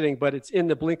it's the editing, but it's In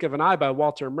the Blink of an Eye by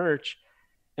Walter Murch.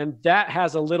 And that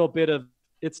has a little bit of,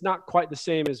 it's not quite the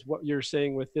same as what you're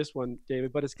saying with this one,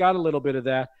 David, but it's got a little bit of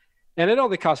that. And it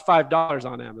only costs $5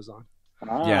 on Amazon.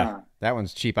 Yeah, that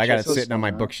one's cheap. I got it sitting on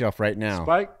my bookshelf right now.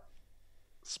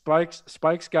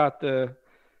 Spike's got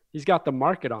he's got the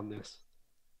market on this.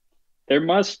 There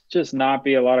must just not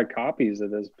be a lot of copies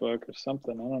of this book or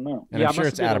something. I don't know. And I'm sure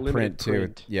it's out of print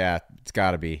too. Yeah, it's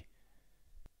got to be.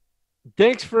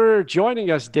 Thanks for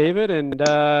joining us, David, and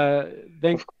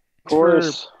thanks for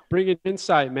bringing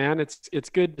insight, man. It's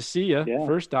good to see you. Yeah.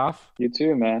 First off, you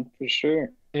too, man, for sure.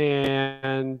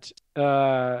 And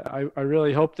I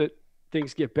really hope that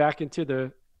things get back into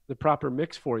the proper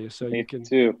mix for you, so you can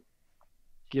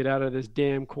get out of this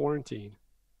damn quarantine.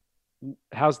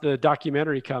 How's the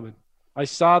documentary coming? I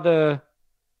saw the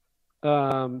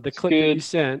clip that you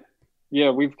sent.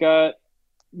 Yeah,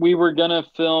 we were gonna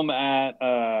film at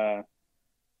an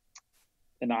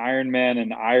Ironman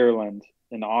in Ireland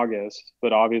in August,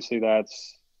 but obviously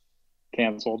that's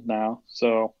canceled now.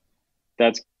 So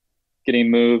that's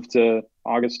getting moved to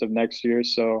August of next year.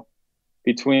 So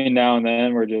between now and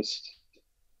then, we're just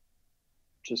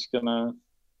gonna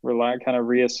relax, kind of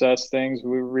reassess things.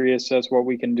 We reassess what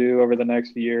we can do over the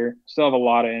next year. Still have a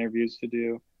lot of interviews to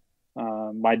do.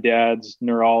 My dad's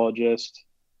neurologist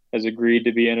has agreed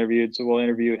to be interviewed, so we'll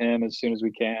interview him as soon as we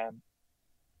can.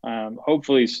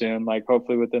 Hopefully soon,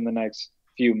 hopefully within the next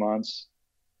few months.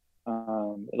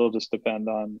 It'll just depend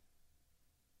on,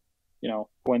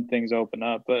 when things open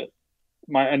up. But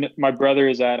my brother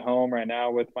is at home right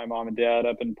now with my mom and dad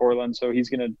up in Portland, so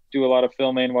he's going to do a lot of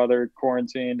filming while they're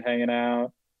quarantined, hanging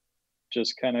out.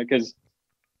 Just kind of because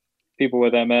people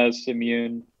with MS,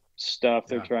 immune stuff,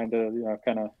 they're trying to,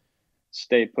 kind of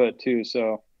stay put too.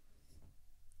 So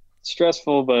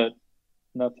stressful, but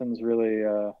nothing's really,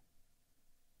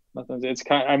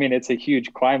 it's a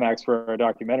huge climax for a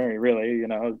documentary, really.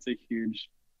 It's a huge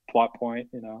plot point,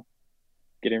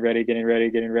 getting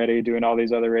ready, doing all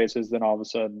these other races. Then all of a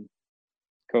sudden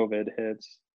COVID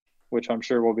hits, which I'm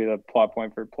sure will be the plot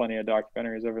point for plenty of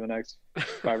documentaries over the next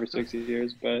 5 or 6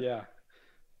 years. But yeah.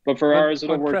 But for ours,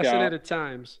 it'll work out. Unprecedented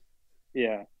times.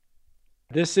 Yeah.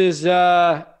 This is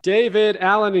David,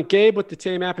 Alan, and Gabe with the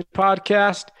Tame Aperture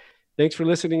Podcast. Thanks for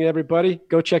listening, everybody.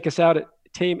 Go check us out at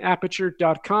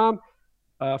tameaperture.com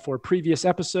for previous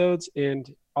episodes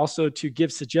and also to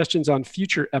give suggestions on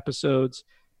future episodes.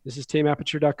 This is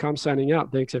tameaperture.com signing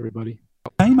out. Thanks, everybody.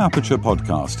 Tame Aperture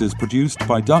Podcast is produced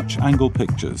by Dutch Angle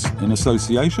Pictures in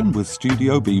association with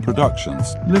Studio B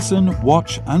Productions. Listen,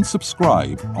 watch, and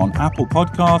subscribe on Apple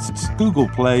Podcasts, Google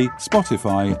Play,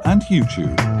 Spotify, and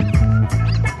YouTube.